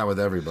to work on that with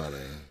everybody.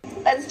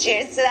 Let's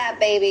cheers to that,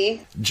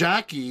 baby.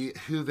 Jackie,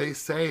 who they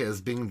say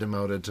is being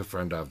demoted to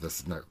friend of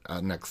this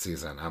next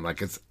season. I'm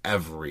like, it's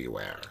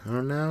everywhere.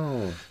 Oh,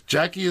 no.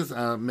 Jackie is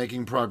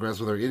making progress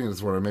with her eating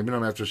disorder, maybe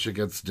not after she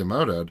gets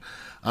demoted.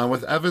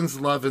 With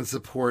Evan's love and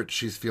support,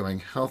 she's feeling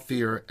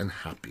healthier and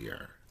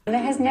happier.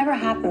 That has never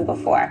happened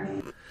before.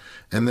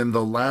 And then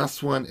the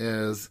last one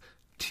is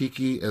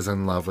Tiki is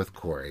in love with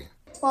Corey.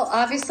 Well,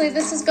 obviously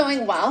this is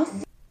going well.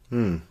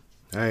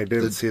 I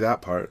didn't see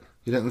that part.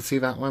 You didn't see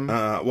that one?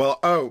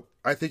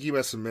 I think you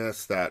must have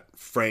missed that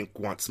Frank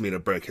wants me to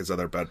break his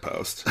other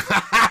bedpost.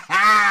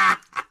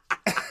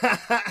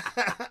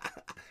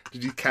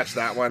 Did you catch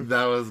that one?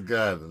 That was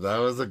good. That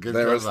was a good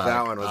That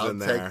one was I'll in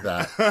there. take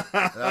that.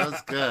 That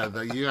was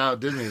good. You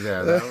outdid me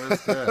there. That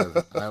was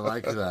good. I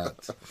like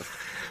that.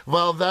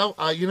 Well,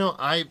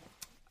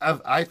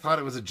 I thought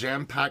it was a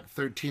jam-packed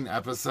 13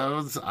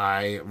 episodes.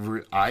 I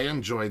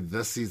enjoyed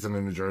this season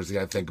in New Jersey,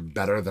 I think,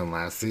 better than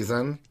last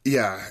season.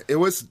 Yeah, it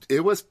was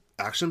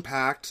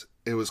action-packed.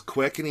 It was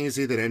quick and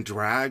easy. They didn't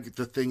drag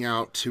the thing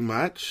out too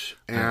much.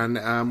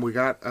 And we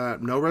got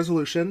no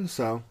resolution,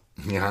 so...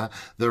 Yeah,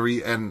 the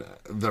reunion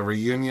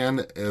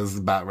is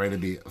about ready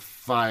to be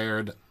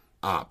fired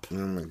up. Oh,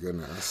 my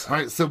goodness. All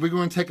right, so we're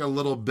going to take a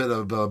little bit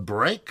of a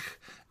break,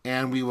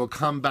 and we will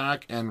come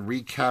back and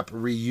recap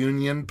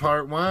Reunion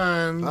Part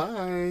 1.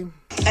 Bye.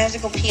 I have to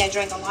go pee. I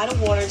drank a lot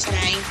of water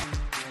today.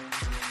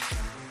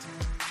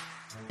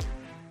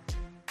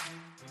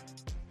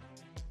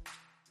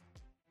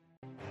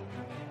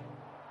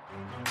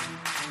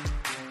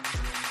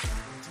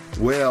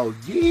 Well,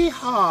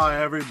 yeehaw,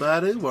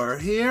 everybody. We're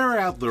here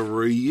at the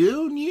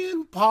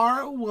Reunion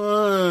Part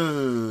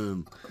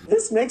 1.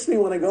 This makes me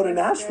want to go to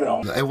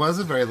Nashville. It was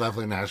a very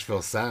lovely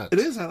Nashville set. It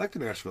is. I like the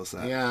Nashville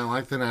set. Yeah, I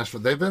like the Nashville.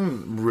 They've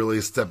been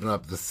really stepping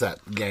up the set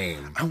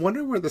game. I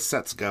wonder where the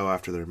sets go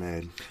after they're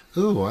made.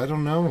 Ooh, I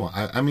don't know.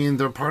 I mean,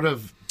 they're part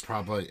of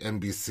probably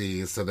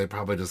NBC, so they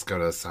probably just go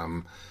to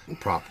some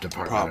prop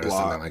department or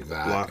something like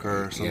that.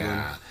 Blocker or something.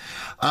 Yeah.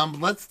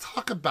 Let's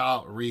talk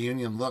about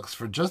reunion looks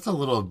for just a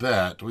little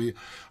bit.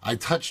 I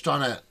touched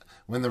on it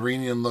when the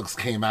reunion looks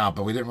came out,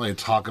 but we didn't really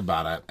talk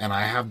about it, and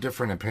I have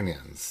different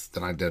opinions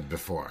than I did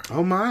before.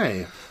 Oh,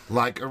 my.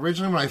 Like,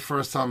 originally when I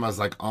first saw them, I was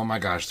like, oh my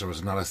gosh, there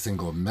was not a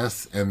single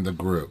miss in the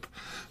group.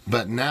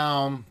 But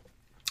now,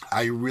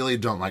 I really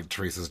don't like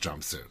Teresa's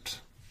jumpsuit.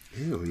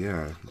 Ew,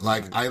 yeah.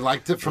 Like, I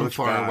liked it from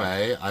far bad.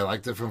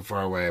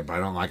 away. But I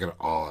don't like it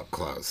all up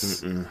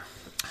close.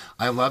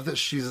 I love that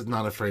she's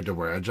not afraid to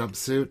wear a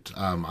jumpsuit.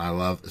 I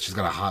love she's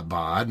got a hot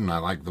bod, and I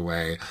like the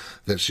way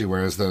that she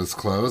wears those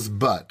clothes.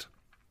 But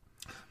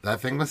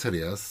that thing was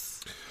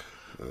hideous.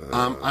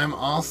 I'm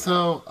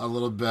also a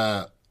little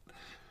bit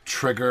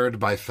triggered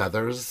by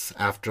feathers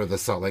after the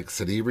Salt Lake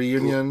City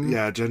reunion.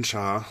 Yeah, Jen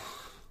Shaw.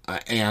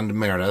 And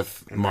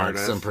Meredith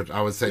Marks. Meredith.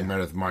 I would say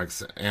Meredith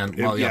Marks. And the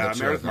two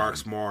Meredith of them.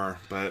 Marks more,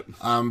 but...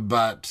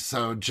 But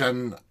so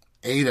Jennifer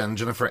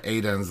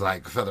Aiden's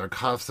like feather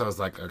cuffs. I was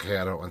like, okay,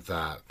 I don't want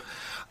that.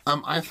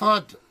 I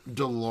thought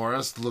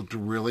Dolores looked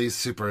really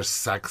super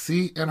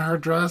sexy in her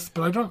dress,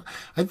 but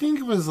I think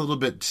it was a little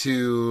bit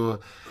too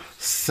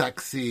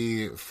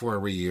sexy for a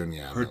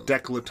reunion. Her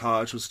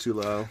décolletage was too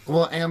low.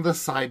 Well, and the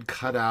side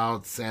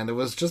cutouts, and it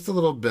was just a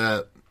little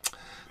bit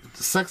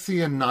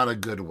sexy in not a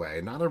good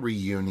way, not a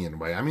reunion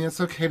way. I mean,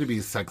 it's okay to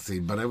be sexy,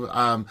 but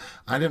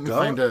I didn't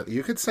find it.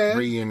 You could say it.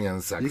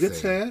 Reunion sexy. You could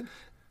say it.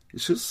 You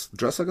should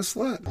dress like a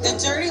slut.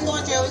 The dirty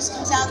laundry always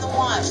comes out in the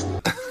wash.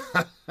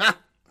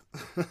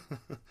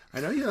 I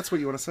know that's what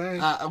you want to say.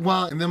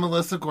 Well, and then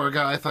Melissa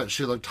Gorga, I thought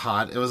she looked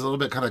hot. It was a little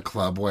bit kind of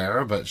club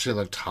wear, but she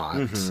looked hot.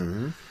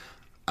 Mm-hmm.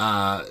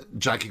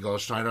 Jackie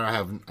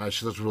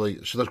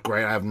Goldschneider, she looked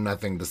great. I have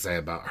nothing to say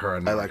about her.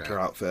 And I Margaret. liked her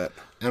outfit.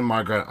 And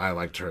Margaret, I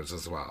liked hers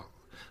as well.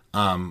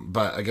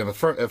 But again,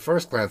 at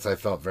first glance, I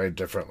felt very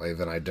differently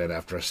than I did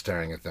after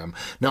staring at them.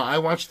 Now, I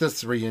watched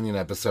this reunion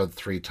episode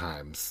 3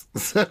 times.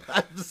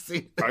 I've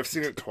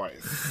seen it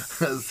twice.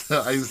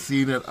 So I've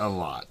seen it a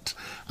lot.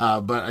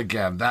 But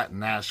again, that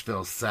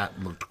Nashville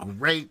set looked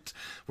great.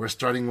 We're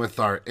starting with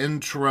our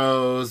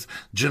intros.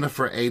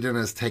 Jennifer Aiden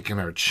has taken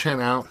her chin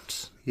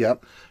out.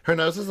 Yep. Her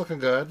nose is looking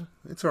good.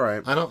 It's all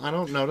right. I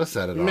don't notice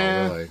it at all,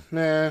 really.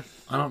 Nah.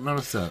 I don't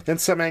notice it. In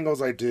some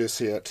angles, I do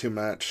see it too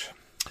much.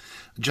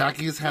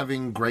 Jackie's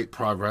having great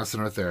progress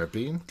in her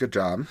therapy. Good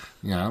job.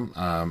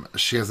 Yeah.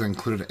 She has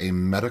included a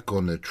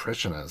medical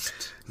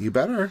nutritionist. You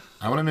better.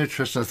 I want a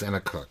nutritionist and a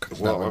cook.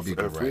 Well, that would be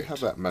great. If we have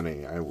that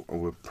money, I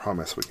would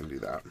promise we can do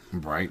that.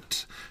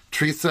 Right.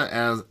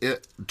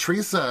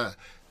 Teresa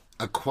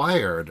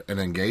acquired an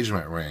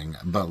engagement ring,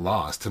 but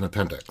lost an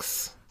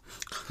appendix.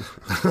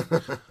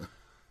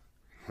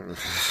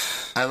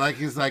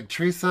 He's like,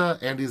 Teresa,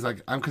 Andy's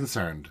like, I'm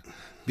concerned.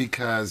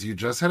 Because you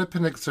just had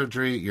appendix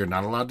surgery, you're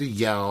not allowed to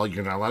yell,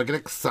 you're not allowed to get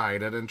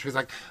excited. And she's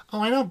like, oh,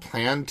 I don't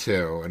plan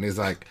to. And he's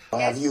like,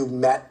 have you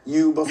met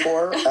you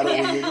before at a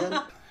reunion?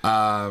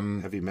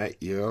 Have you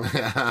met you?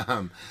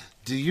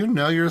 Do you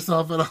know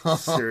yourself at all?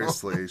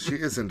 Seriously, she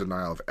is in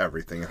denial of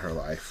everything in her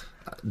life.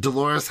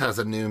 Dolores has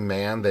a new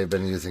man. They've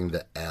been using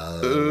the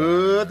L.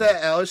 Ooh,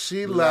 the L,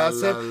 she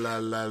loves it.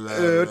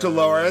 Ooh,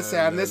 Dolores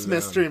and this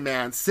mystery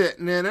man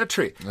sitting in a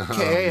tree.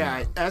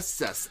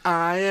 Kisssing.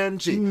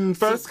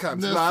 First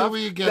comes love,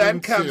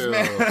 then comes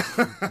man.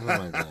 Oh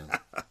my God.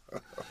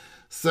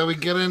 So we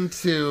get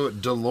into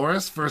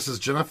Dolores versus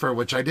Jennifer,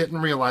 which I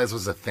didn't realize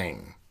was a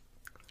thing.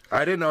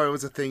 I didn't know it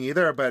was a thing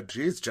either, but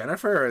geez,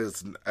 Jennifer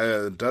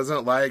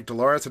doesn't like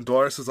Dolores, and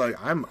Dolores is like,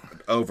 I'm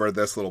over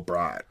this little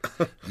brat.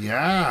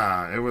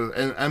 Yeah, it was,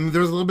 and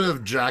there was a little bit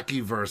of Jackie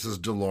versus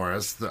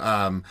Dolores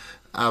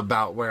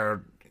about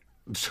where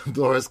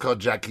Dolores called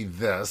Jackie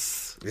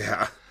this.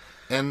 Yeah.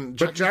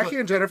 But Jackie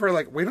and Jennifer,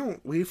 like,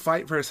 we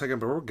fight for a second,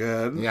 but we're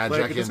good. Yeah,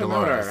 like, Jackie and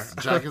Dolores.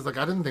 Jackie's like,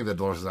 I didn't think that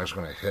Dolores was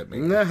actually going to hit me.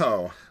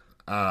 No.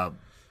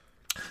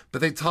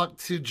 But they talked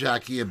to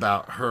Jackie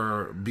about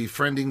her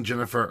befriending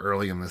Jennifer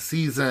early in the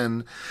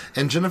season.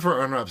 And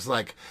Jennifer interrupts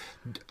like,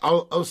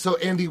 oh, so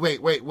Andy,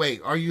 wait.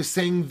 Are you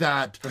saying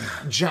that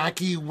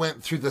Jackie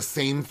went through the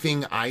same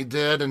thing I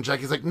did? And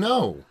Jackie's like,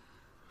 no.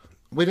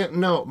 We didn't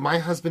know. My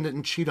husband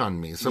didn't cheat on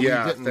me, so we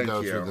didn't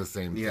go through the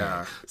same thing.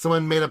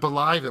 Someone made up a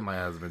lie that my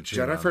husband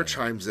cheated Jennifer on me.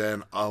 chimes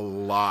in a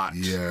lot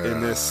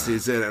in this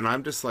season, and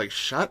I'm just like,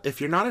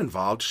 if you're not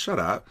involved, shut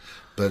up.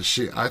 But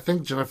I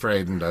think Jennifer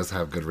Aiden does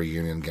have good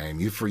reunion game.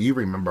 You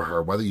remember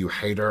her, whether you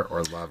hate her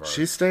or love her.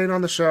 She's staying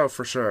on the show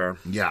for sure.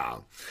 Yeah.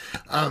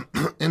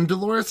 And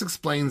Dolores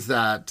explains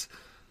that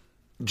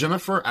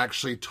Jennifer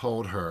actually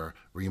told her,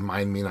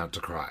 remind me not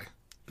to cry.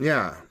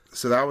 Yeah.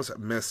 So that was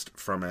missed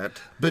from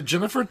it. But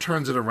Jennifer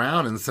turns it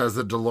around and says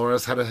that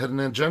Dolores had a hidden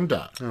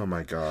agenda. Oh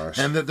my gosh.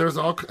 And that there's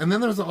all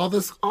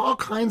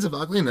kinds of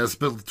ugliness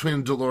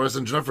between Dolores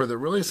and Jennifer that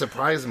really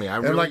surprised me.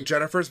 Like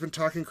Jennifer's been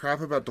talking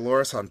crap about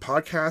Dolores on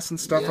podcasts and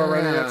stuff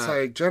already. It's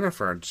like,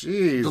 Jennifer,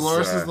 jeez.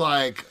 Dolores is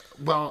like,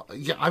 well,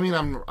 yeah, I mean,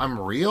 I'm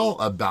real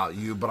about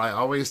you, but I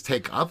always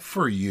take up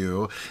for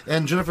you.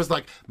 And Jennifer's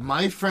like,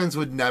 my friends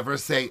would never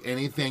say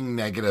anything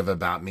negative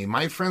about me.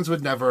 My friends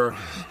would never,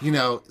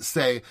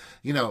 say,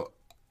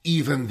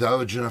 even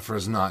though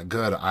Jennifer's not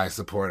good, I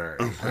support her.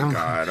 Oh my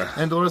God.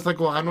 And Dolores like,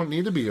 well, I don't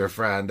need to be your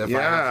friend if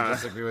I have to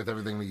disagree with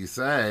everything that you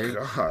say.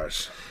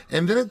 Gosh.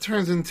 And then it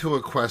turns into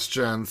a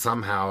question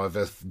somehow of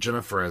if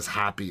Jennifer is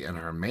happy in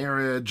her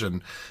marriage.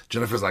 And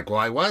Jennifer's like, well,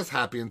 I was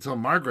happy until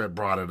Margaret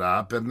brought it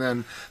up. And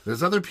then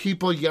there's other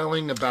people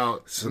yelling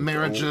about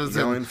marriages.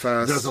 Yelling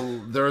fast.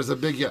 There was a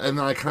big, and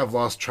then I kind of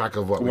lost track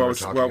of what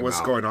was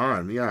going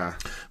on. Yeah.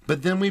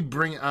 But then we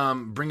bring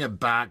it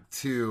back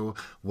to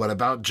what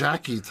about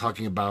Jackie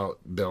talking about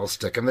Bill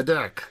sticking the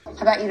dick. How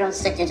about you don't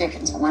stick your dick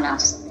in someone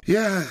else?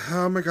 Yeah,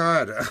 oh my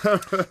God.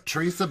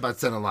 Teresa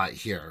butts in a lot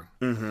here.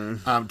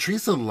 Mm-hmm.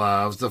 Teresa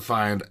loves to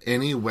find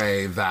any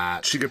way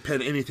that she could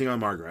pin anything on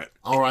Margaret.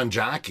 Or on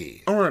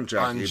Jackie.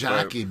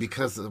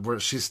 Because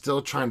she's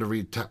still trying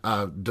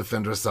to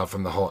defend herself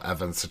from the whole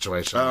Evans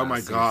situation. Oh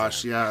my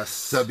gosh, yes.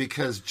 So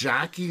because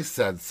Jackie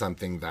said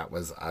something that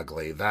was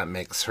ugly, that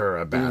makes her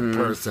a bad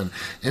person.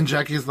 And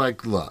Jackie's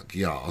like, look,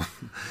 y'all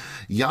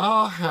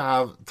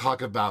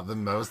talk about the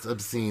most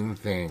obscene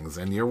things,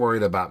 and you're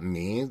worried about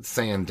me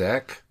saying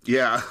dick?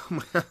 Yeah.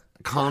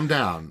 Calm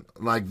down.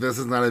 Like, this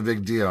is not a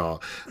big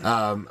deal.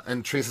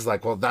 And Teresa's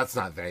like, well, that's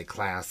not very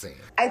classy.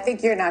 I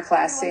think you're not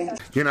classy.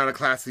 You're not a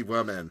classy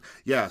woman.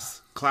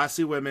 Yes,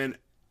 classy women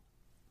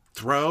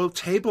throw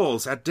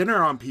tables at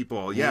dinner on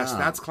people. Yes,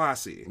 that's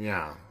classy.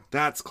 Yeah.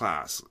 That's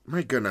class.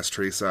 My goodness,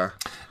 Teresa.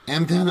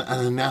 And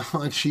then now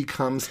she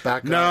comes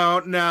back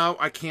up. No,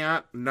 I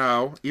can't.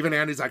 No. Even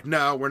Andy's like,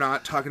 no, we're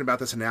not talking about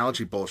this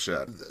analogy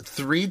bullshit.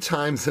 3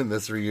 times in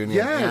this reunion,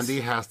 Yes.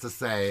 Andy has to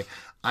say,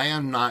 I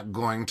am not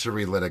going to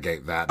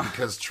relitigate that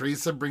because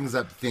Teresa brings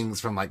up things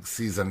from like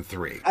season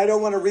 3. I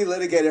don't want to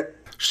relitigate it.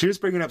 She was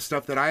bringing up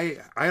stuff that I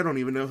don't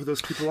even know who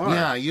those people are.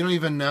 Yeah, you don't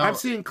even know. I've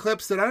seen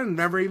clips that I've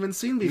never even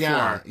seen before.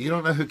 Yeah, you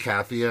don't know who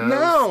Kathy is.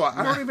 No,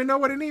 I don't even know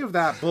what any of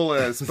that bull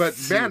is. But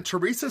man,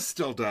 Teresa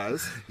still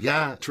does.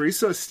 Yeah.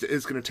 Teresa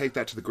is going to take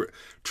that to the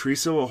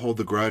Teresa will hold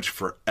the grudge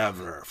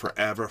forever,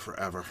 forever,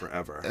 forever,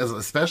 forever.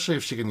 Especially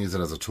if she can use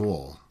it as a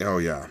tool. Oh,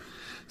 yeah.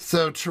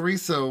 So,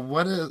 Teresa,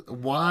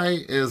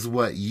 why is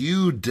what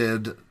you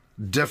did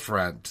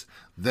different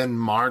than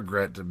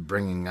Margaret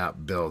bringing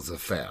up Bill's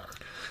affair?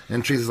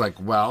 And Teresa's like,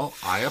 well,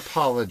 I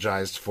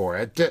apologized for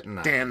it, didn't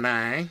I? Didn't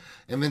I?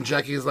 And then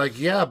Jackie's like,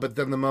 yeah, but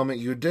then the moment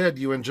you did,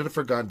 you and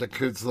Jennifer got into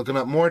coots looking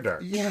up more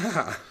dirt.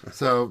 Yeah.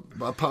 So,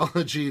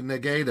 apology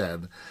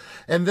negated.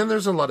 And then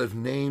there's a lot of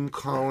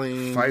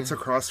name-calling. Fights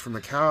across from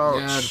the couch.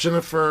 Yeah,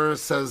 Jennifer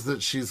says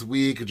that she's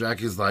weak.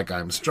 Jackie's like,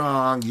 I'm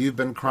strong. You've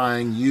been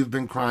crying.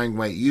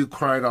 Wait, you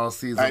cried all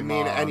season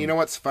long. And you know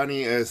what's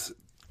funny is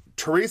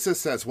Teresa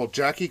says, well,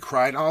 Jackie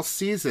cried all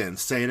season,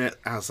 saying it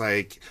as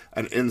like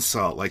an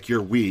insult, like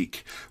you're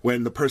weak,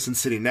 when the person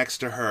sitting next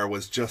to her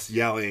was just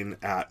yelling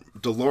at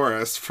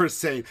Dolores for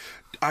saying,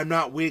 I'm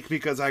not weak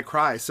because I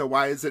cry. So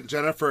why isn't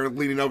Jennifer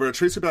leaning over to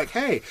Teresa and be like,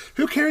 hey,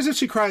 who cares if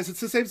she cries? It's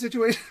the same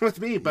situation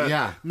with me.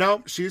 But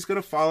no, she's going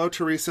to follow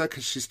Teresa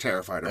because she's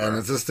terrified of her. And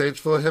it's a stage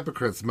full of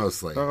hypocrites,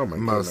 mostly. Oh, my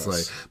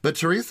goodness. But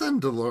Teresa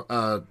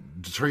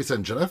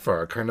and Jennifer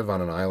are kind of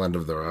on an island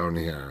of their own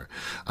here.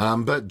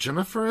 But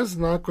Jennifer is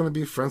not going to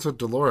be friends with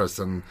Dolores.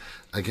 And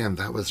again,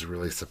 that was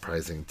really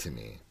surprising to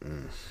me.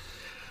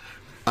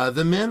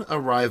 The men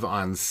arrive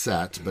on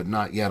set, but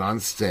not yet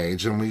on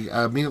stage, and we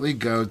immediately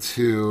go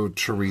to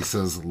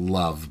Teresa's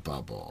love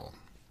bubble.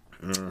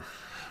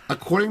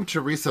 According to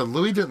Teresa,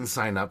 Louis didn't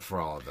sign up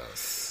for all of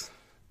this.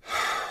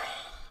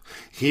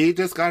 He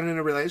just got in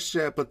a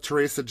relationship with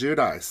Teresa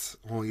Giudice.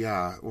 Well,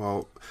 yeah.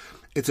 Well,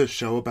 it's a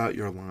show about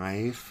your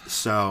life,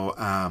 so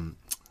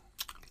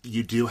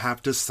you do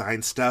have to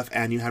sign stuff,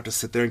 and you have to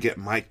sit there and get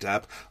mic'd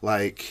up.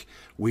 Like,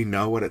 we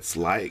know what it's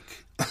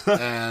like.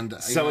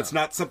 And so it's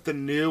not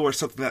something new or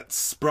something that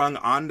sprung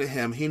onto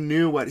him. He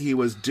knew what he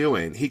was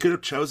doing. He could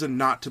have chosen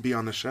not to be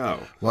on the show.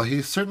 Well,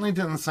 he certainly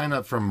didn't sign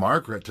up for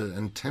Margaret to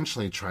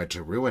intentionally try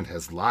to ruin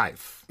his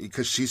life.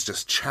 Because she's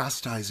just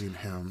chastising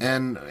him.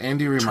 And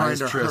Andy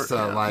reminds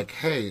Teresa, like,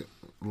 hey,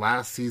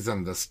 last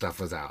season this stuff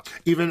was out.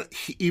 Even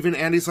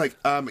Andy's like,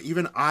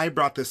 even I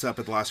brought this up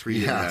at the last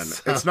reunion.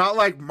 Yes. It's not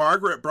like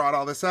Margaret brought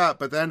all this up.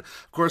 But then,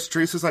 of course,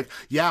 Teresa's like,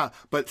 yeah,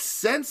 but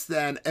since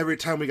then, every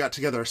time we got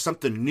together,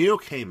 something new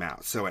came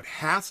out. So it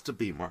has to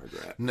be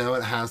Margaret. No,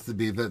 it has to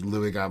be that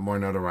Louis got more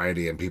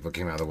notoriety and people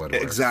came out of the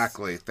woodworks.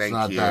 Exactly.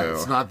 Thank you.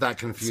 It's not that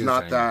confusing.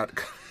 It's not that...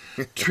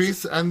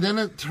 Teresa, and then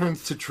it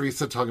turns to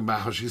Teresa talking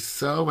about how she's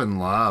so in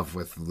love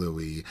with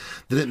Louis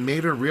that it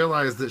made her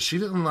realize that she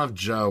didn't love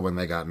Joe when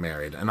they got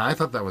married. And I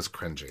thought that was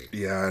cringy.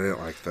 Yeah, I didn't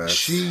like that.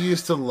 She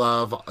used to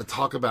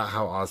talk about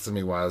how awesome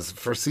he was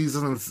for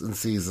seasons and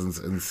seasons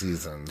and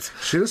seasons.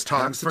 She just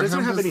talks. It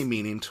doesn't have any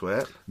meaning to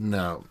it.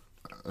 No,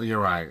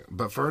 you're right.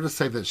 But for her to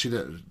say that she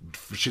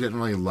didn't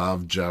really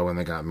love Joe when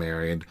they got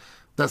married,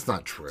 that's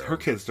not true. Her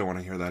kids don't want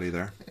to hear that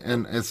either.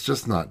 And it's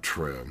just not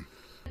true.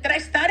 Did I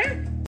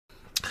stutter?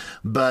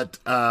 But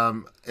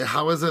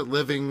how is it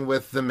living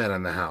with the men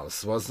in the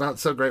house? Well, it's not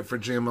so great for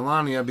Gia and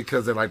Melania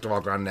because they like to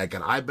walk around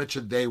naked. I bet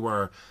you they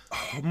were...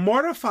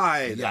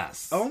 mortified.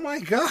 Yes. Oh, my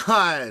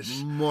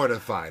gosh.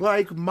 Mortified.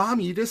 Like, Mom,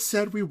 you just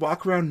said we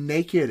walk around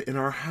naked in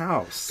our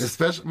house.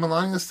 Especially,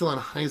 Melania's still in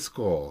high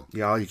school.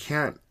 Y'all, you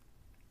can't...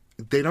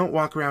 They don't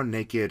walk around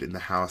naked in the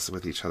house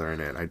with each other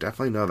in it. I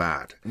definitely know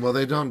that. Well,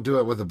 they don't do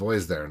it with the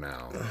boys there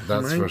now.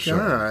 That's for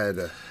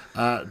sure.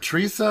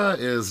 Teresa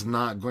is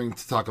not going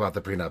to talk about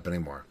the prenup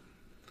anymore.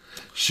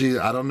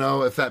 I don't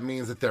know if that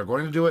means that they're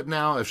going to do it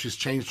now, if she's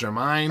changed her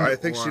mind. I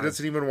think she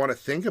doesn't even want to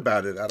think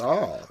about it at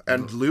all.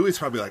 And Louis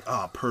probably like,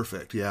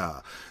 perfect.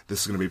 Yeah,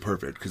 this is going to be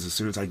perfect. Because as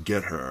soon as I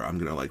get her, I'm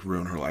going to like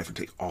ruin her life and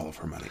take all of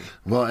her money.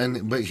 Well,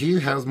 but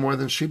he has more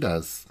than she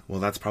does. Well,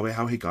 that's probably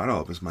how he got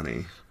all of his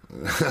money.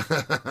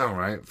 All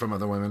right, from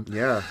other women.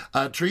 Yeah.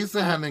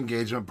 Teresa had an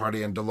engagement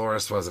party and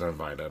Dolores wasn't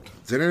invited.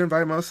 Didn't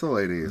invite most of the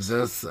ladies.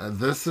 This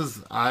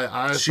is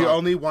she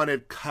only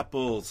wanted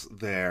couples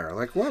there.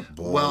 Like what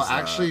bull? Well,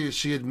 actually,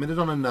 she admitted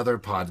on another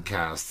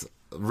podcast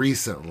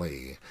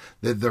recently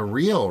that the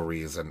real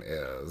reason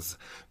is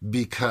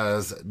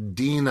because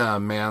Dina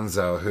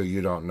Manzo, who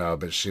you don't know,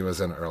 but she was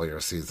in earlier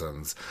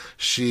seasons,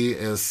 she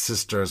is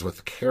sisters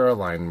with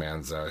Caroline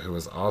Manzo, who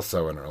was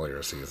also in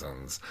earlier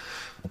seasons.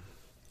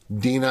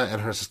 Dina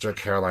and her sister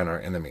Caroline are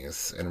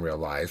enemies in real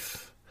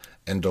life,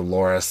 and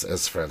Dolores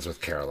is friends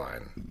with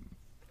Caroline.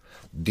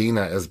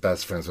 Dina is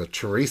best friends with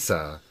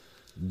Teresa.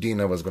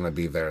 Dina was going to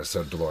be there,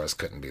 so Dolores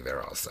couldn't be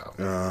there also.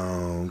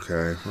 Oh,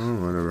 okay. Oh,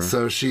 whatever.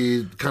 So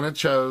she kind of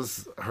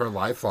chose her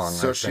lifelong.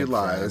 So she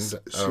lies.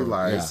 She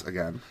lies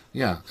again.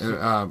 Yeah,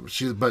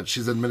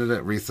 she's admitted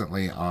it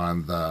recently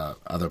on the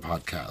other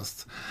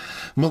podcast.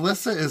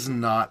 Melissa is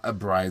not a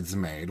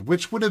bridesmaid,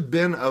 which would have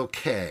been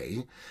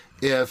okay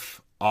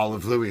if all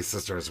of Louis'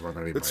 sisters were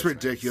going to be It's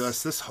bridesmaids.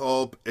 ridiculous. This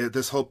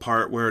whole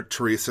part where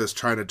Teresa's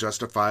trying to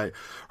justify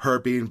her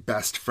being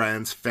best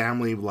friends,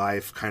 family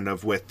life, kind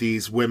of with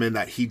these women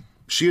that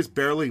she has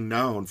barely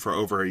known for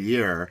over a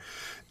year.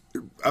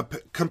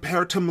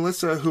 Compared to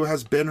Melissa, who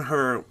has been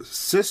her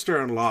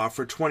sister-in-law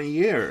for 20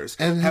 years,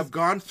 and have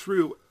gone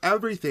through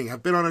everything,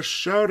 have been on a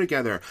show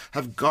together,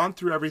 have gone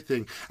through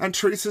everything. And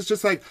Teresa's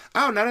just like,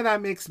 oh, none of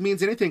that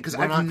means anything, because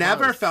I've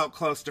never felt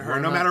close to her,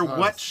 no matter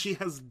what she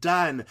has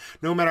done,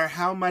 no matter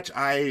how much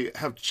I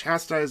have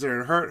chastised her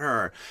and hurt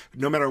her,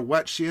 no matter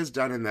what she has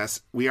done in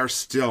this, we are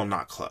still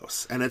not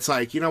close. And it's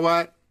like, you know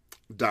what?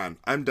 Done.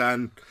 I'm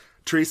done.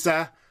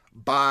 Teresa,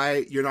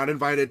 bye. You're not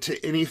invited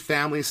to any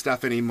family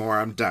stuff anymore.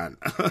 I'm done.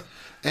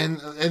 And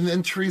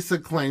then Teresa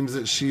claims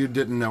that she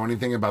didn't know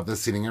anything about the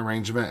seating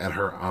arrangement at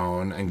her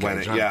own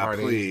engagement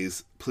party.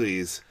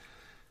 Please.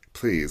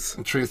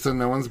 Teresa,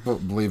 no one's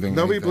believing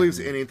Nobody anything. believes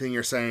anything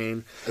you're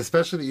saying.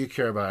 Especially that you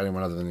care about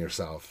anyone other than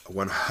yourself.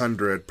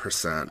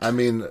 100%. I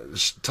mean,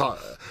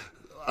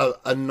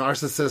 a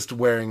narcissist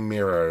wearing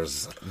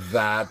mirrors.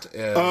 That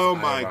is oh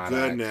my ironic.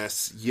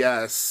 goodness.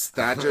 Yes.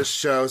 That just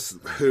shows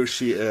who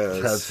she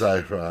is. That's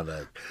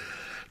ironic.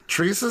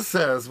 Teresa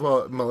says,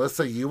 well,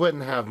 Melissa, you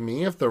wouldn't have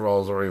me if the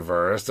roles were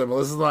reversed. And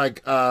Melissa's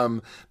like,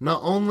 not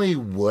only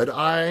would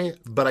I,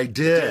 but I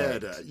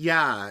did.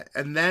 Yeah.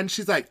 And then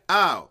she's like,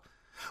 oh,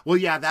 well,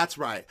 yeah, that's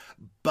right.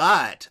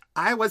 But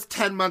I was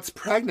 10 months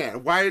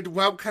pregnant.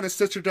 What kind of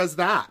sister does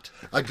that?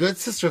 A good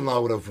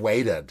sister-in-law would have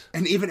waited.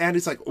 And even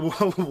Andy's like,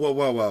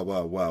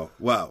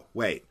 whoa,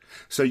 wait.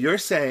 So you're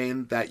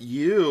saying that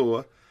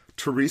you,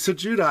 Teresa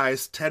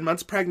Giudice, 10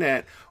 months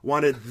pregnant,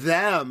 wanted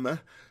them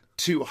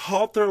to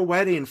halt their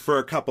wedding for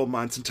a couple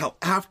months until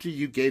after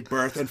you gave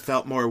birth and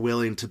felt more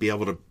willing to be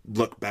able to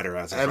look better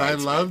as a bridesmaid.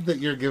 And I love that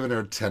you're giving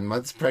her 10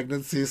 months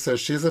pregnancy, so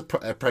she's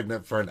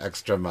pregnant for an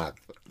extra month.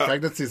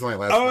 Pregnancy's only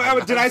lasts 9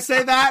 months. Did I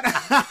say that?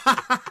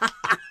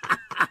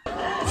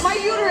 My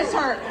uterus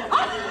hurt.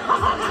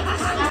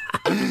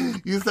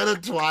 You said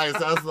it twice.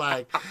 I was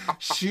like,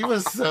 she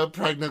was so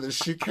pregnant that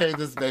she carried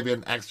this baby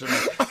an extra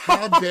month.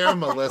 How dare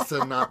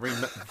Melissa not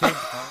think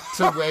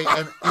to wait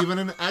even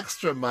an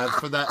extra month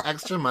for that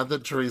extra month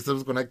that Teresa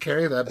was going to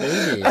carry that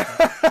baby?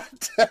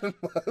 10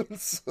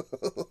 months.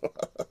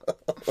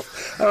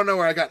 I don't know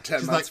where I got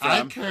 10 months from.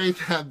 I carried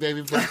that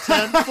baby for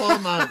 10 full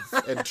months,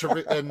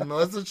 and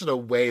Melissa should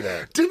have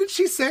waited. Didn't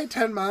she say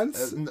 10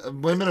 months?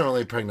 Women are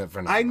only pregnant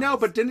for 9 months. I know,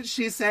 but didn't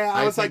she say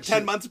I was like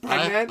 10 months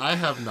pregnant? I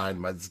have 9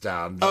 months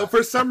down. Oh,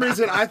 for some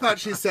reason, I thought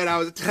she said I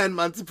was 10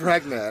 months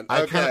pregnant.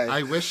 Okay.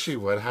 I wish she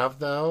would have,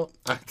 though.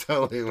 I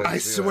totally wish I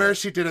swear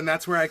she did, and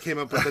that's where I came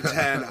up with the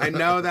 10. I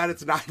know that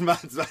it's 9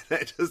 months, but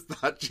I just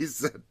thought she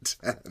said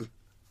 10.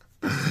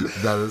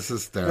 That is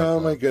hysterical. Oh,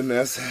 my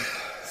goodness.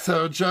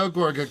 So Joe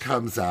Gorga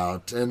comes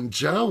out, and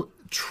Joe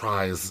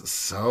tries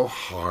so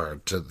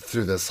hard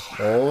through this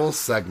whole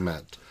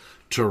segment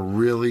to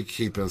really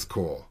keep his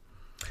cool.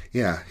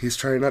 Yeah, he's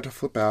trying not to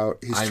flip out.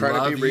 He's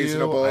trying to be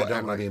reasonable. I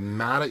don't want to be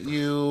mad at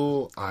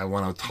you. I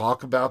want to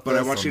talk about this. But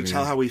I want you to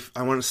tell I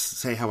want to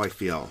say how I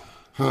feel.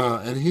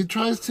 And he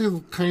tries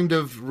to kind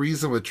of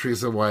reason with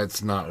Teresa why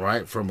it's not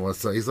right for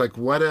Melissa. He's like,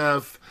 what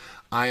if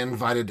I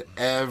invited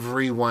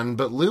everyone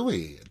but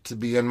Louis to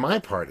be in my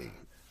party?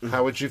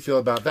 How would you feel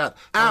about that?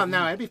 Oh,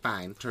 no, I'd be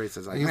fine.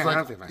 Teresa's like,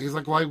 I'll be fine. He's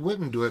like, well, I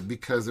wouldn't do it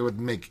because it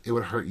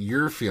would hurt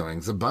your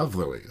feelings above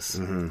Louis.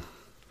 Mm-hmm.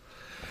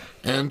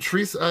 And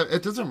Teresa,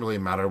 it doesn't really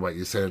matter what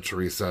you say to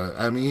Teresa.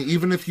 I mean,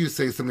 even if you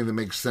say something that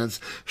makes sense,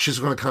 she's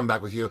going to come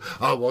back with you.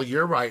 Oh, well,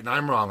 you're right and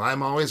I'm wrong.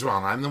 I'm always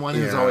wrong. I'm the one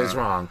who's always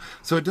wrong.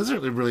 So it doesn't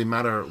really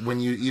matter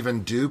when you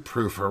even do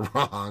prove her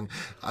wrong,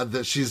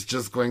 that she's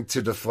just going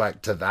to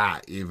deflect to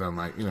that, even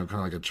like, kind of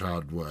like a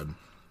child would.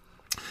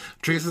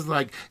 Teresa's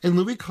like, and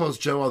Louis calls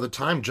Joe all the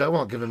time. Joe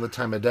won't give him the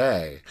time of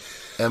day.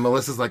 And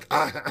Melissa's like,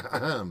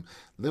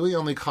 Louis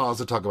only calls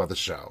to talk about the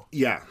show.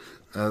 Yeah.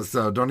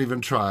 So don't even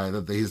try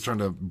that he's trying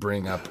to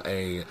bring up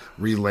a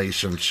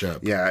relationship.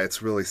 Yeah,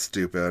 it's really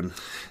stupid.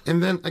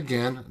 And then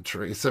again,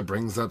 Teresa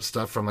brings up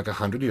stuff from like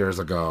 100 years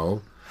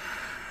ago.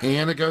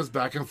 And it goes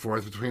back and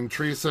forth between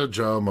Teresa,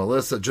 Joe,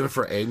 Melissa.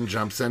 Jennifer Aiden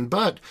jumps in.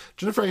 But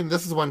Jennifer Aiden,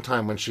 this is one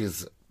time when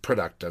she's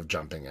productive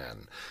jumping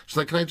in. She's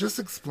like, can I just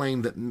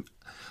explain that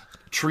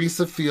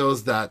Teresa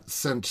feels that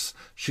since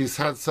she's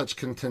had such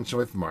contention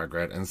with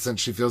Margaret, and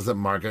since she feels that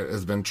Margaret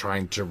has been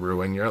trying to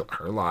ruin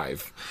her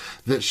life,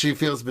 that she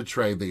feels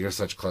betrayed that you're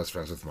such close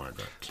friends with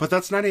Margaret. But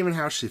that's not even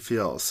how she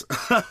feels.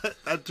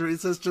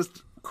 Teresa's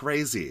just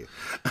crazy.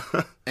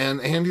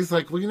 And Andy's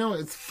like, well,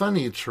 it's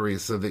funny,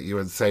 Teresa, that you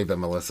would say that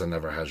Melissa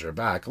never has your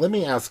back. Let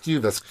me ask you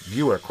this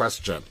viewer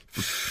question.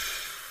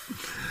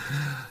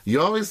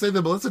 You always say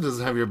that Melissa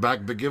doesn't have your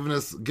back, but give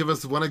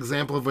us one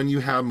example of when you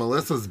have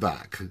Melissa's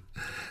back.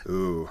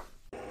 Ooh.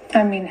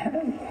 I mean,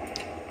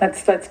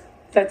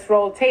 let's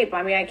roll tape.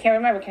 I mean, I can't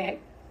remember.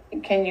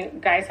 Can you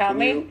guys help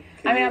me?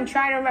 I'm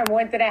trying to remember.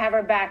 When did I have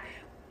her back?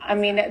 I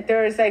mean,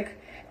 there was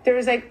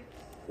like,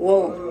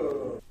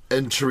 whoa.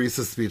 And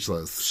Teresa's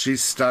speechless. She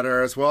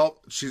stutters. Well,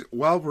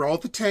 roll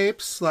the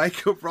tapes.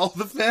 Like, roll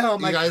the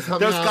film. Like, you guys help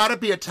me out. There's got to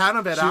be a ton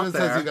of it out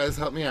there. Says, you guys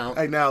help me out.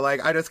 I know.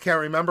 Like, I just can't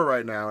remember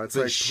right now. It's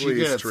but like, she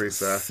please, gets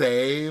Teresa.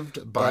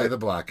 saved by the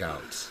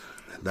blackout.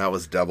 That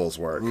was devil's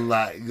work.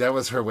 That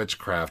was her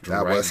witchcraft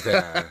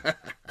there.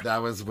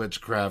 That was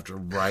witchcraft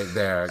right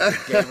there.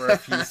 Gave her a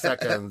few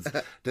seconds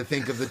to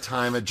think of the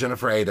time at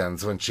Jennifer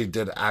Aydin's when she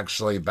did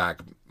actually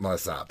back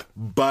Melissa up.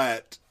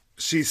 But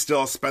she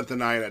still spent the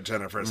night at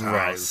Jennifer's house.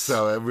 Right,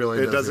 so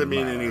it doesn't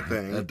mean matter.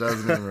 anything. It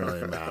doesn't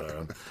really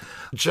matter.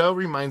 Joe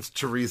reminds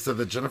Teresa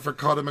that Jennifer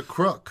called him a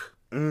crook.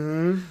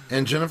 Mm-hmm.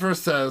 And Jennifer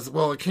says,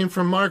 well, it came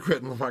from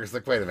Margaret. And Margaret's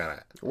like, wait a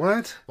minute.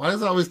 What? Why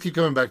does it always keep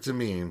coming back to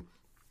me?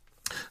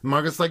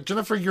 Margaret's like,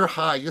 Jennifer, you're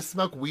high. You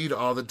smoke weed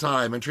all the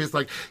time. And Teresa's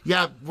like,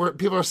 yeah,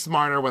 people are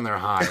smarter when they're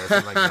high or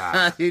something like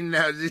that. He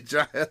knows he's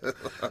trying.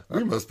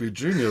 We must be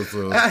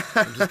geniuses.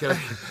 I'm just kidding.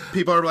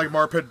 People are like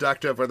more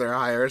productive when they're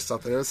high or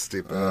something. It's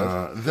stupid.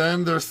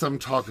 Then there's some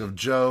talk of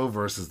Joe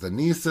versus the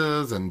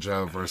nieces and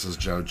Joe versus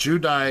Joe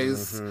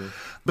Giudice. Mm-hmm.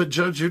 But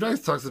Joe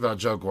Giudice talks about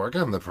Joe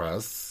Gorga in the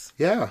press.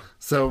 Yeah.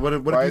 So what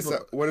is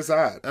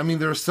that? I mean,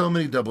 there are so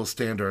many double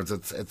standards.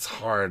 It's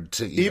hard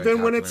to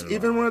even when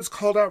it's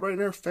called out right in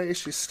her face,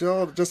 she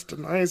still just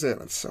denies it.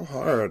 It's so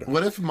hard.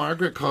 What if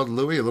Margaret called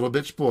Louis a little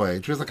bitch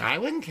boy? She was like, I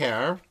wouldn't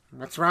care.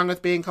 What's wrong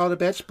with being called a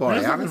bitch boy?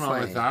 There's nothing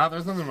wrong with that.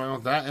 There's nothing wrong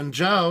with that. And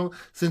Joe,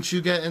 since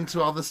you get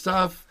into all this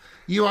stuff,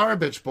 you are a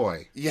bitch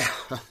boy. Yeah.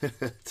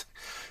 It's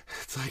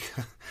like,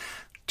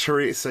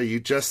 Teresa, you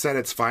just said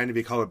it's fine to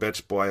be called a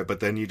bitch boy, but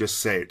then you just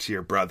say it to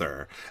your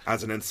brother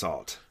as an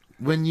insult.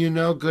 When you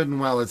know good and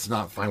well it's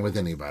not fine with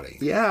anybody.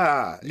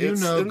 Yeah. You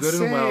know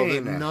good and well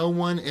that no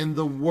one in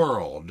the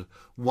world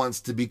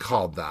wants to be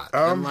called that,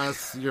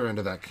 unless you're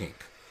into that kink.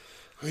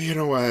 You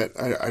know what?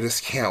 I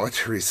just can't with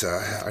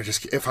Teresa.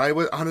 If I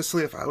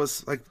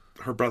was like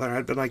her brother,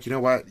 I'd been like, you know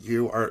what?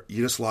 You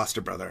just lost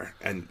a brother,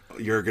 and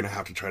you're gonna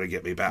have to try to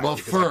get me back. Well,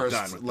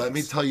 first, let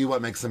me tell you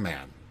what makes a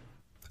man.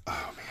 Oh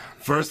man.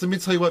 First, let me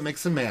tell you what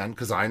makes a man,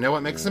 because I know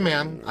what makes a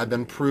man. I've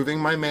been proving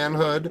my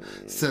manhood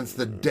since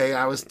the day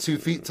I was 2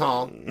 feet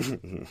tall.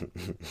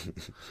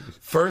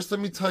 First, let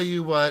me tell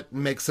you what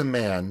makes a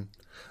man.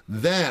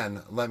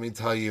 Then, let me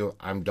tell you,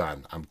 I'm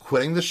done. I'm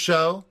quitting the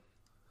show.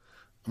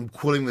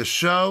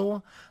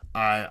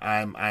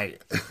 I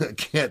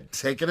can't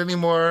take it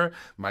anymore.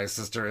 My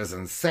sister is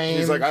insane.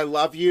 He's like, I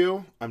love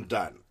you. I'm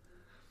done.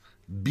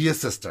 Be a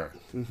sister.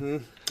 Mm-hmm.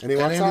 And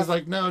Andy's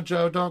like, no,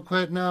 Joe, don't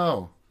quit.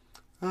 No.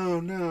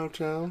 Oh, no,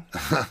 Joe.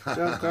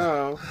 Don't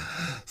go.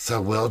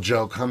 So will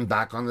Joe come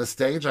back on the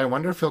stage? I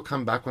wonder if he'll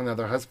come back when the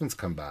other husbands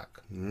come back.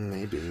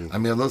 Maybe. I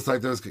mean, it looks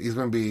like he's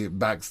going to be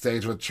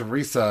backstage with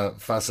Teresa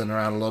fussing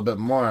around a little bit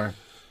more.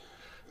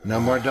 No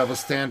more double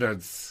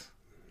standards.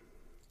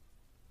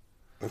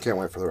 I can't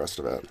wait for the rest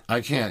of it.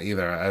 I can't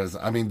either.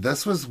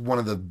 This was one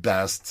of the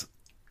best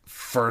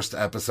first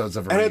episodes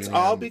of a and reunion. It's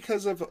all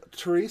because of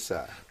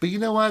Teresa. But you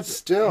know what?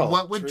 Still,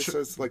 what would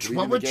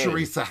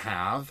Teresa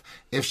have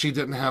if she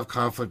didn't have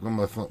conflict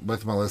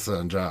with Melissa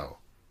and Joe?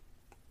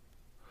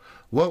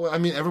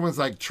 Everyone's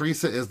like,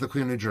 Teresa is the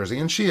Queen of New Jersey,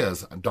 and she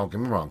is. Don't get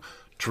me wrong.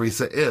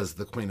 Teresa is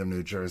the Queen of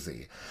New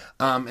Jersey.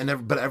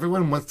 But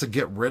everyone wants to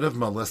get rid of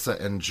Melissa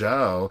and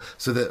Joe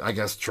so that I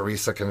guess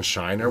Teresa can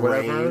shine or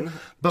whatever.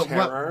 But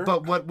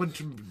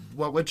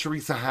what would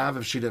Teresa have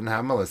if she didn't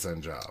have Melissa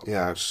and Joe?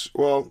 Yeah,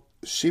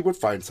 she would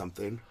find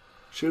something.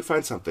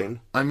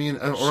 I mean,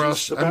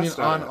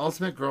 on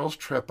Ultimate Girls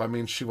Trip,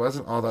 she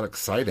wasn't all that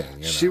exciting.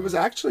 You know? She was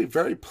actually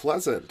very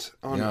pleasant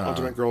on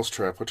Ultimate Girls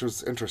Trip, which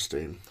was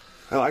interesting.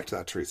 I liked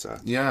that, Teresa.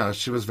 Yeah,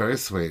 she was very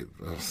sweet.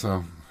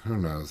 So, who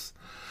knows?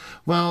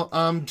 Well,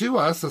 do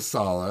us a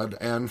solid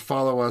and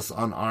follow us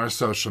on our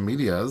social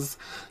medias.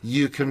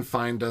 You can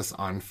find us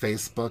on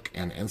Facebook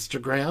and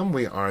Instagram.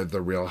 We are The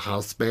Real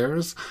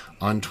Housebears.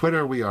 On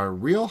Twitter, we are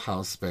Real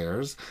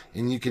Housebears.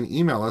 And you can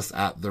email us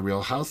at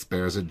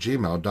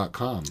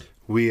therealhousebears@gmail.com.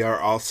 We are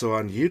also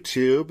on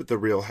YouTube, The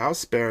Real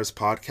Housebears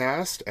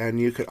Podcast, and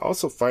you can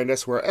also find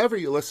us wherever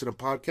you listen to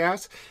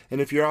podcasts. And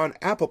if you're on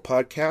Apple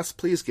Podcasts,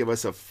 please give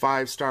us a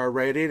 5-star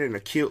rating and a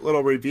cute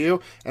little review,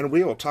 and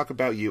we will talk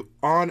about you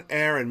on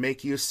air and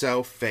make you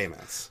so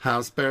famous.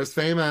 Housebears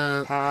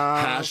famous.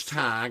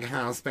 Hashtag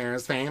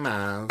Housebears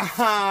famous.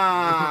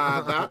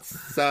 Ah, that's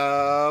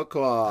so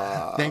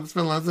cool. Thanks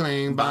for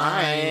listening.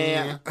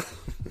 Bye.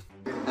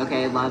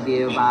 Okay, love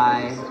you.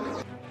 Bye.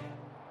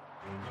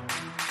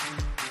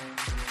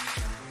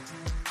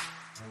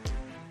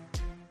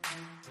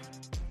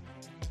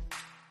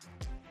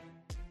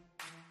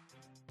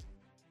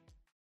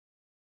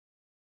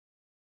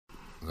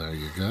 There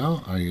you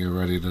go. Are you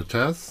ready to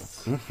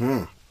test?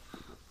 Mm-hmm.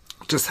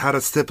 Just had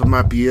a sip of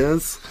my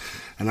beers,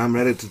 and I'm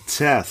ready to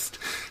test.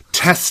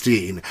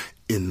 Testing.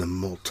 in the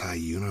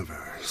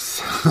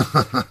multi-universe.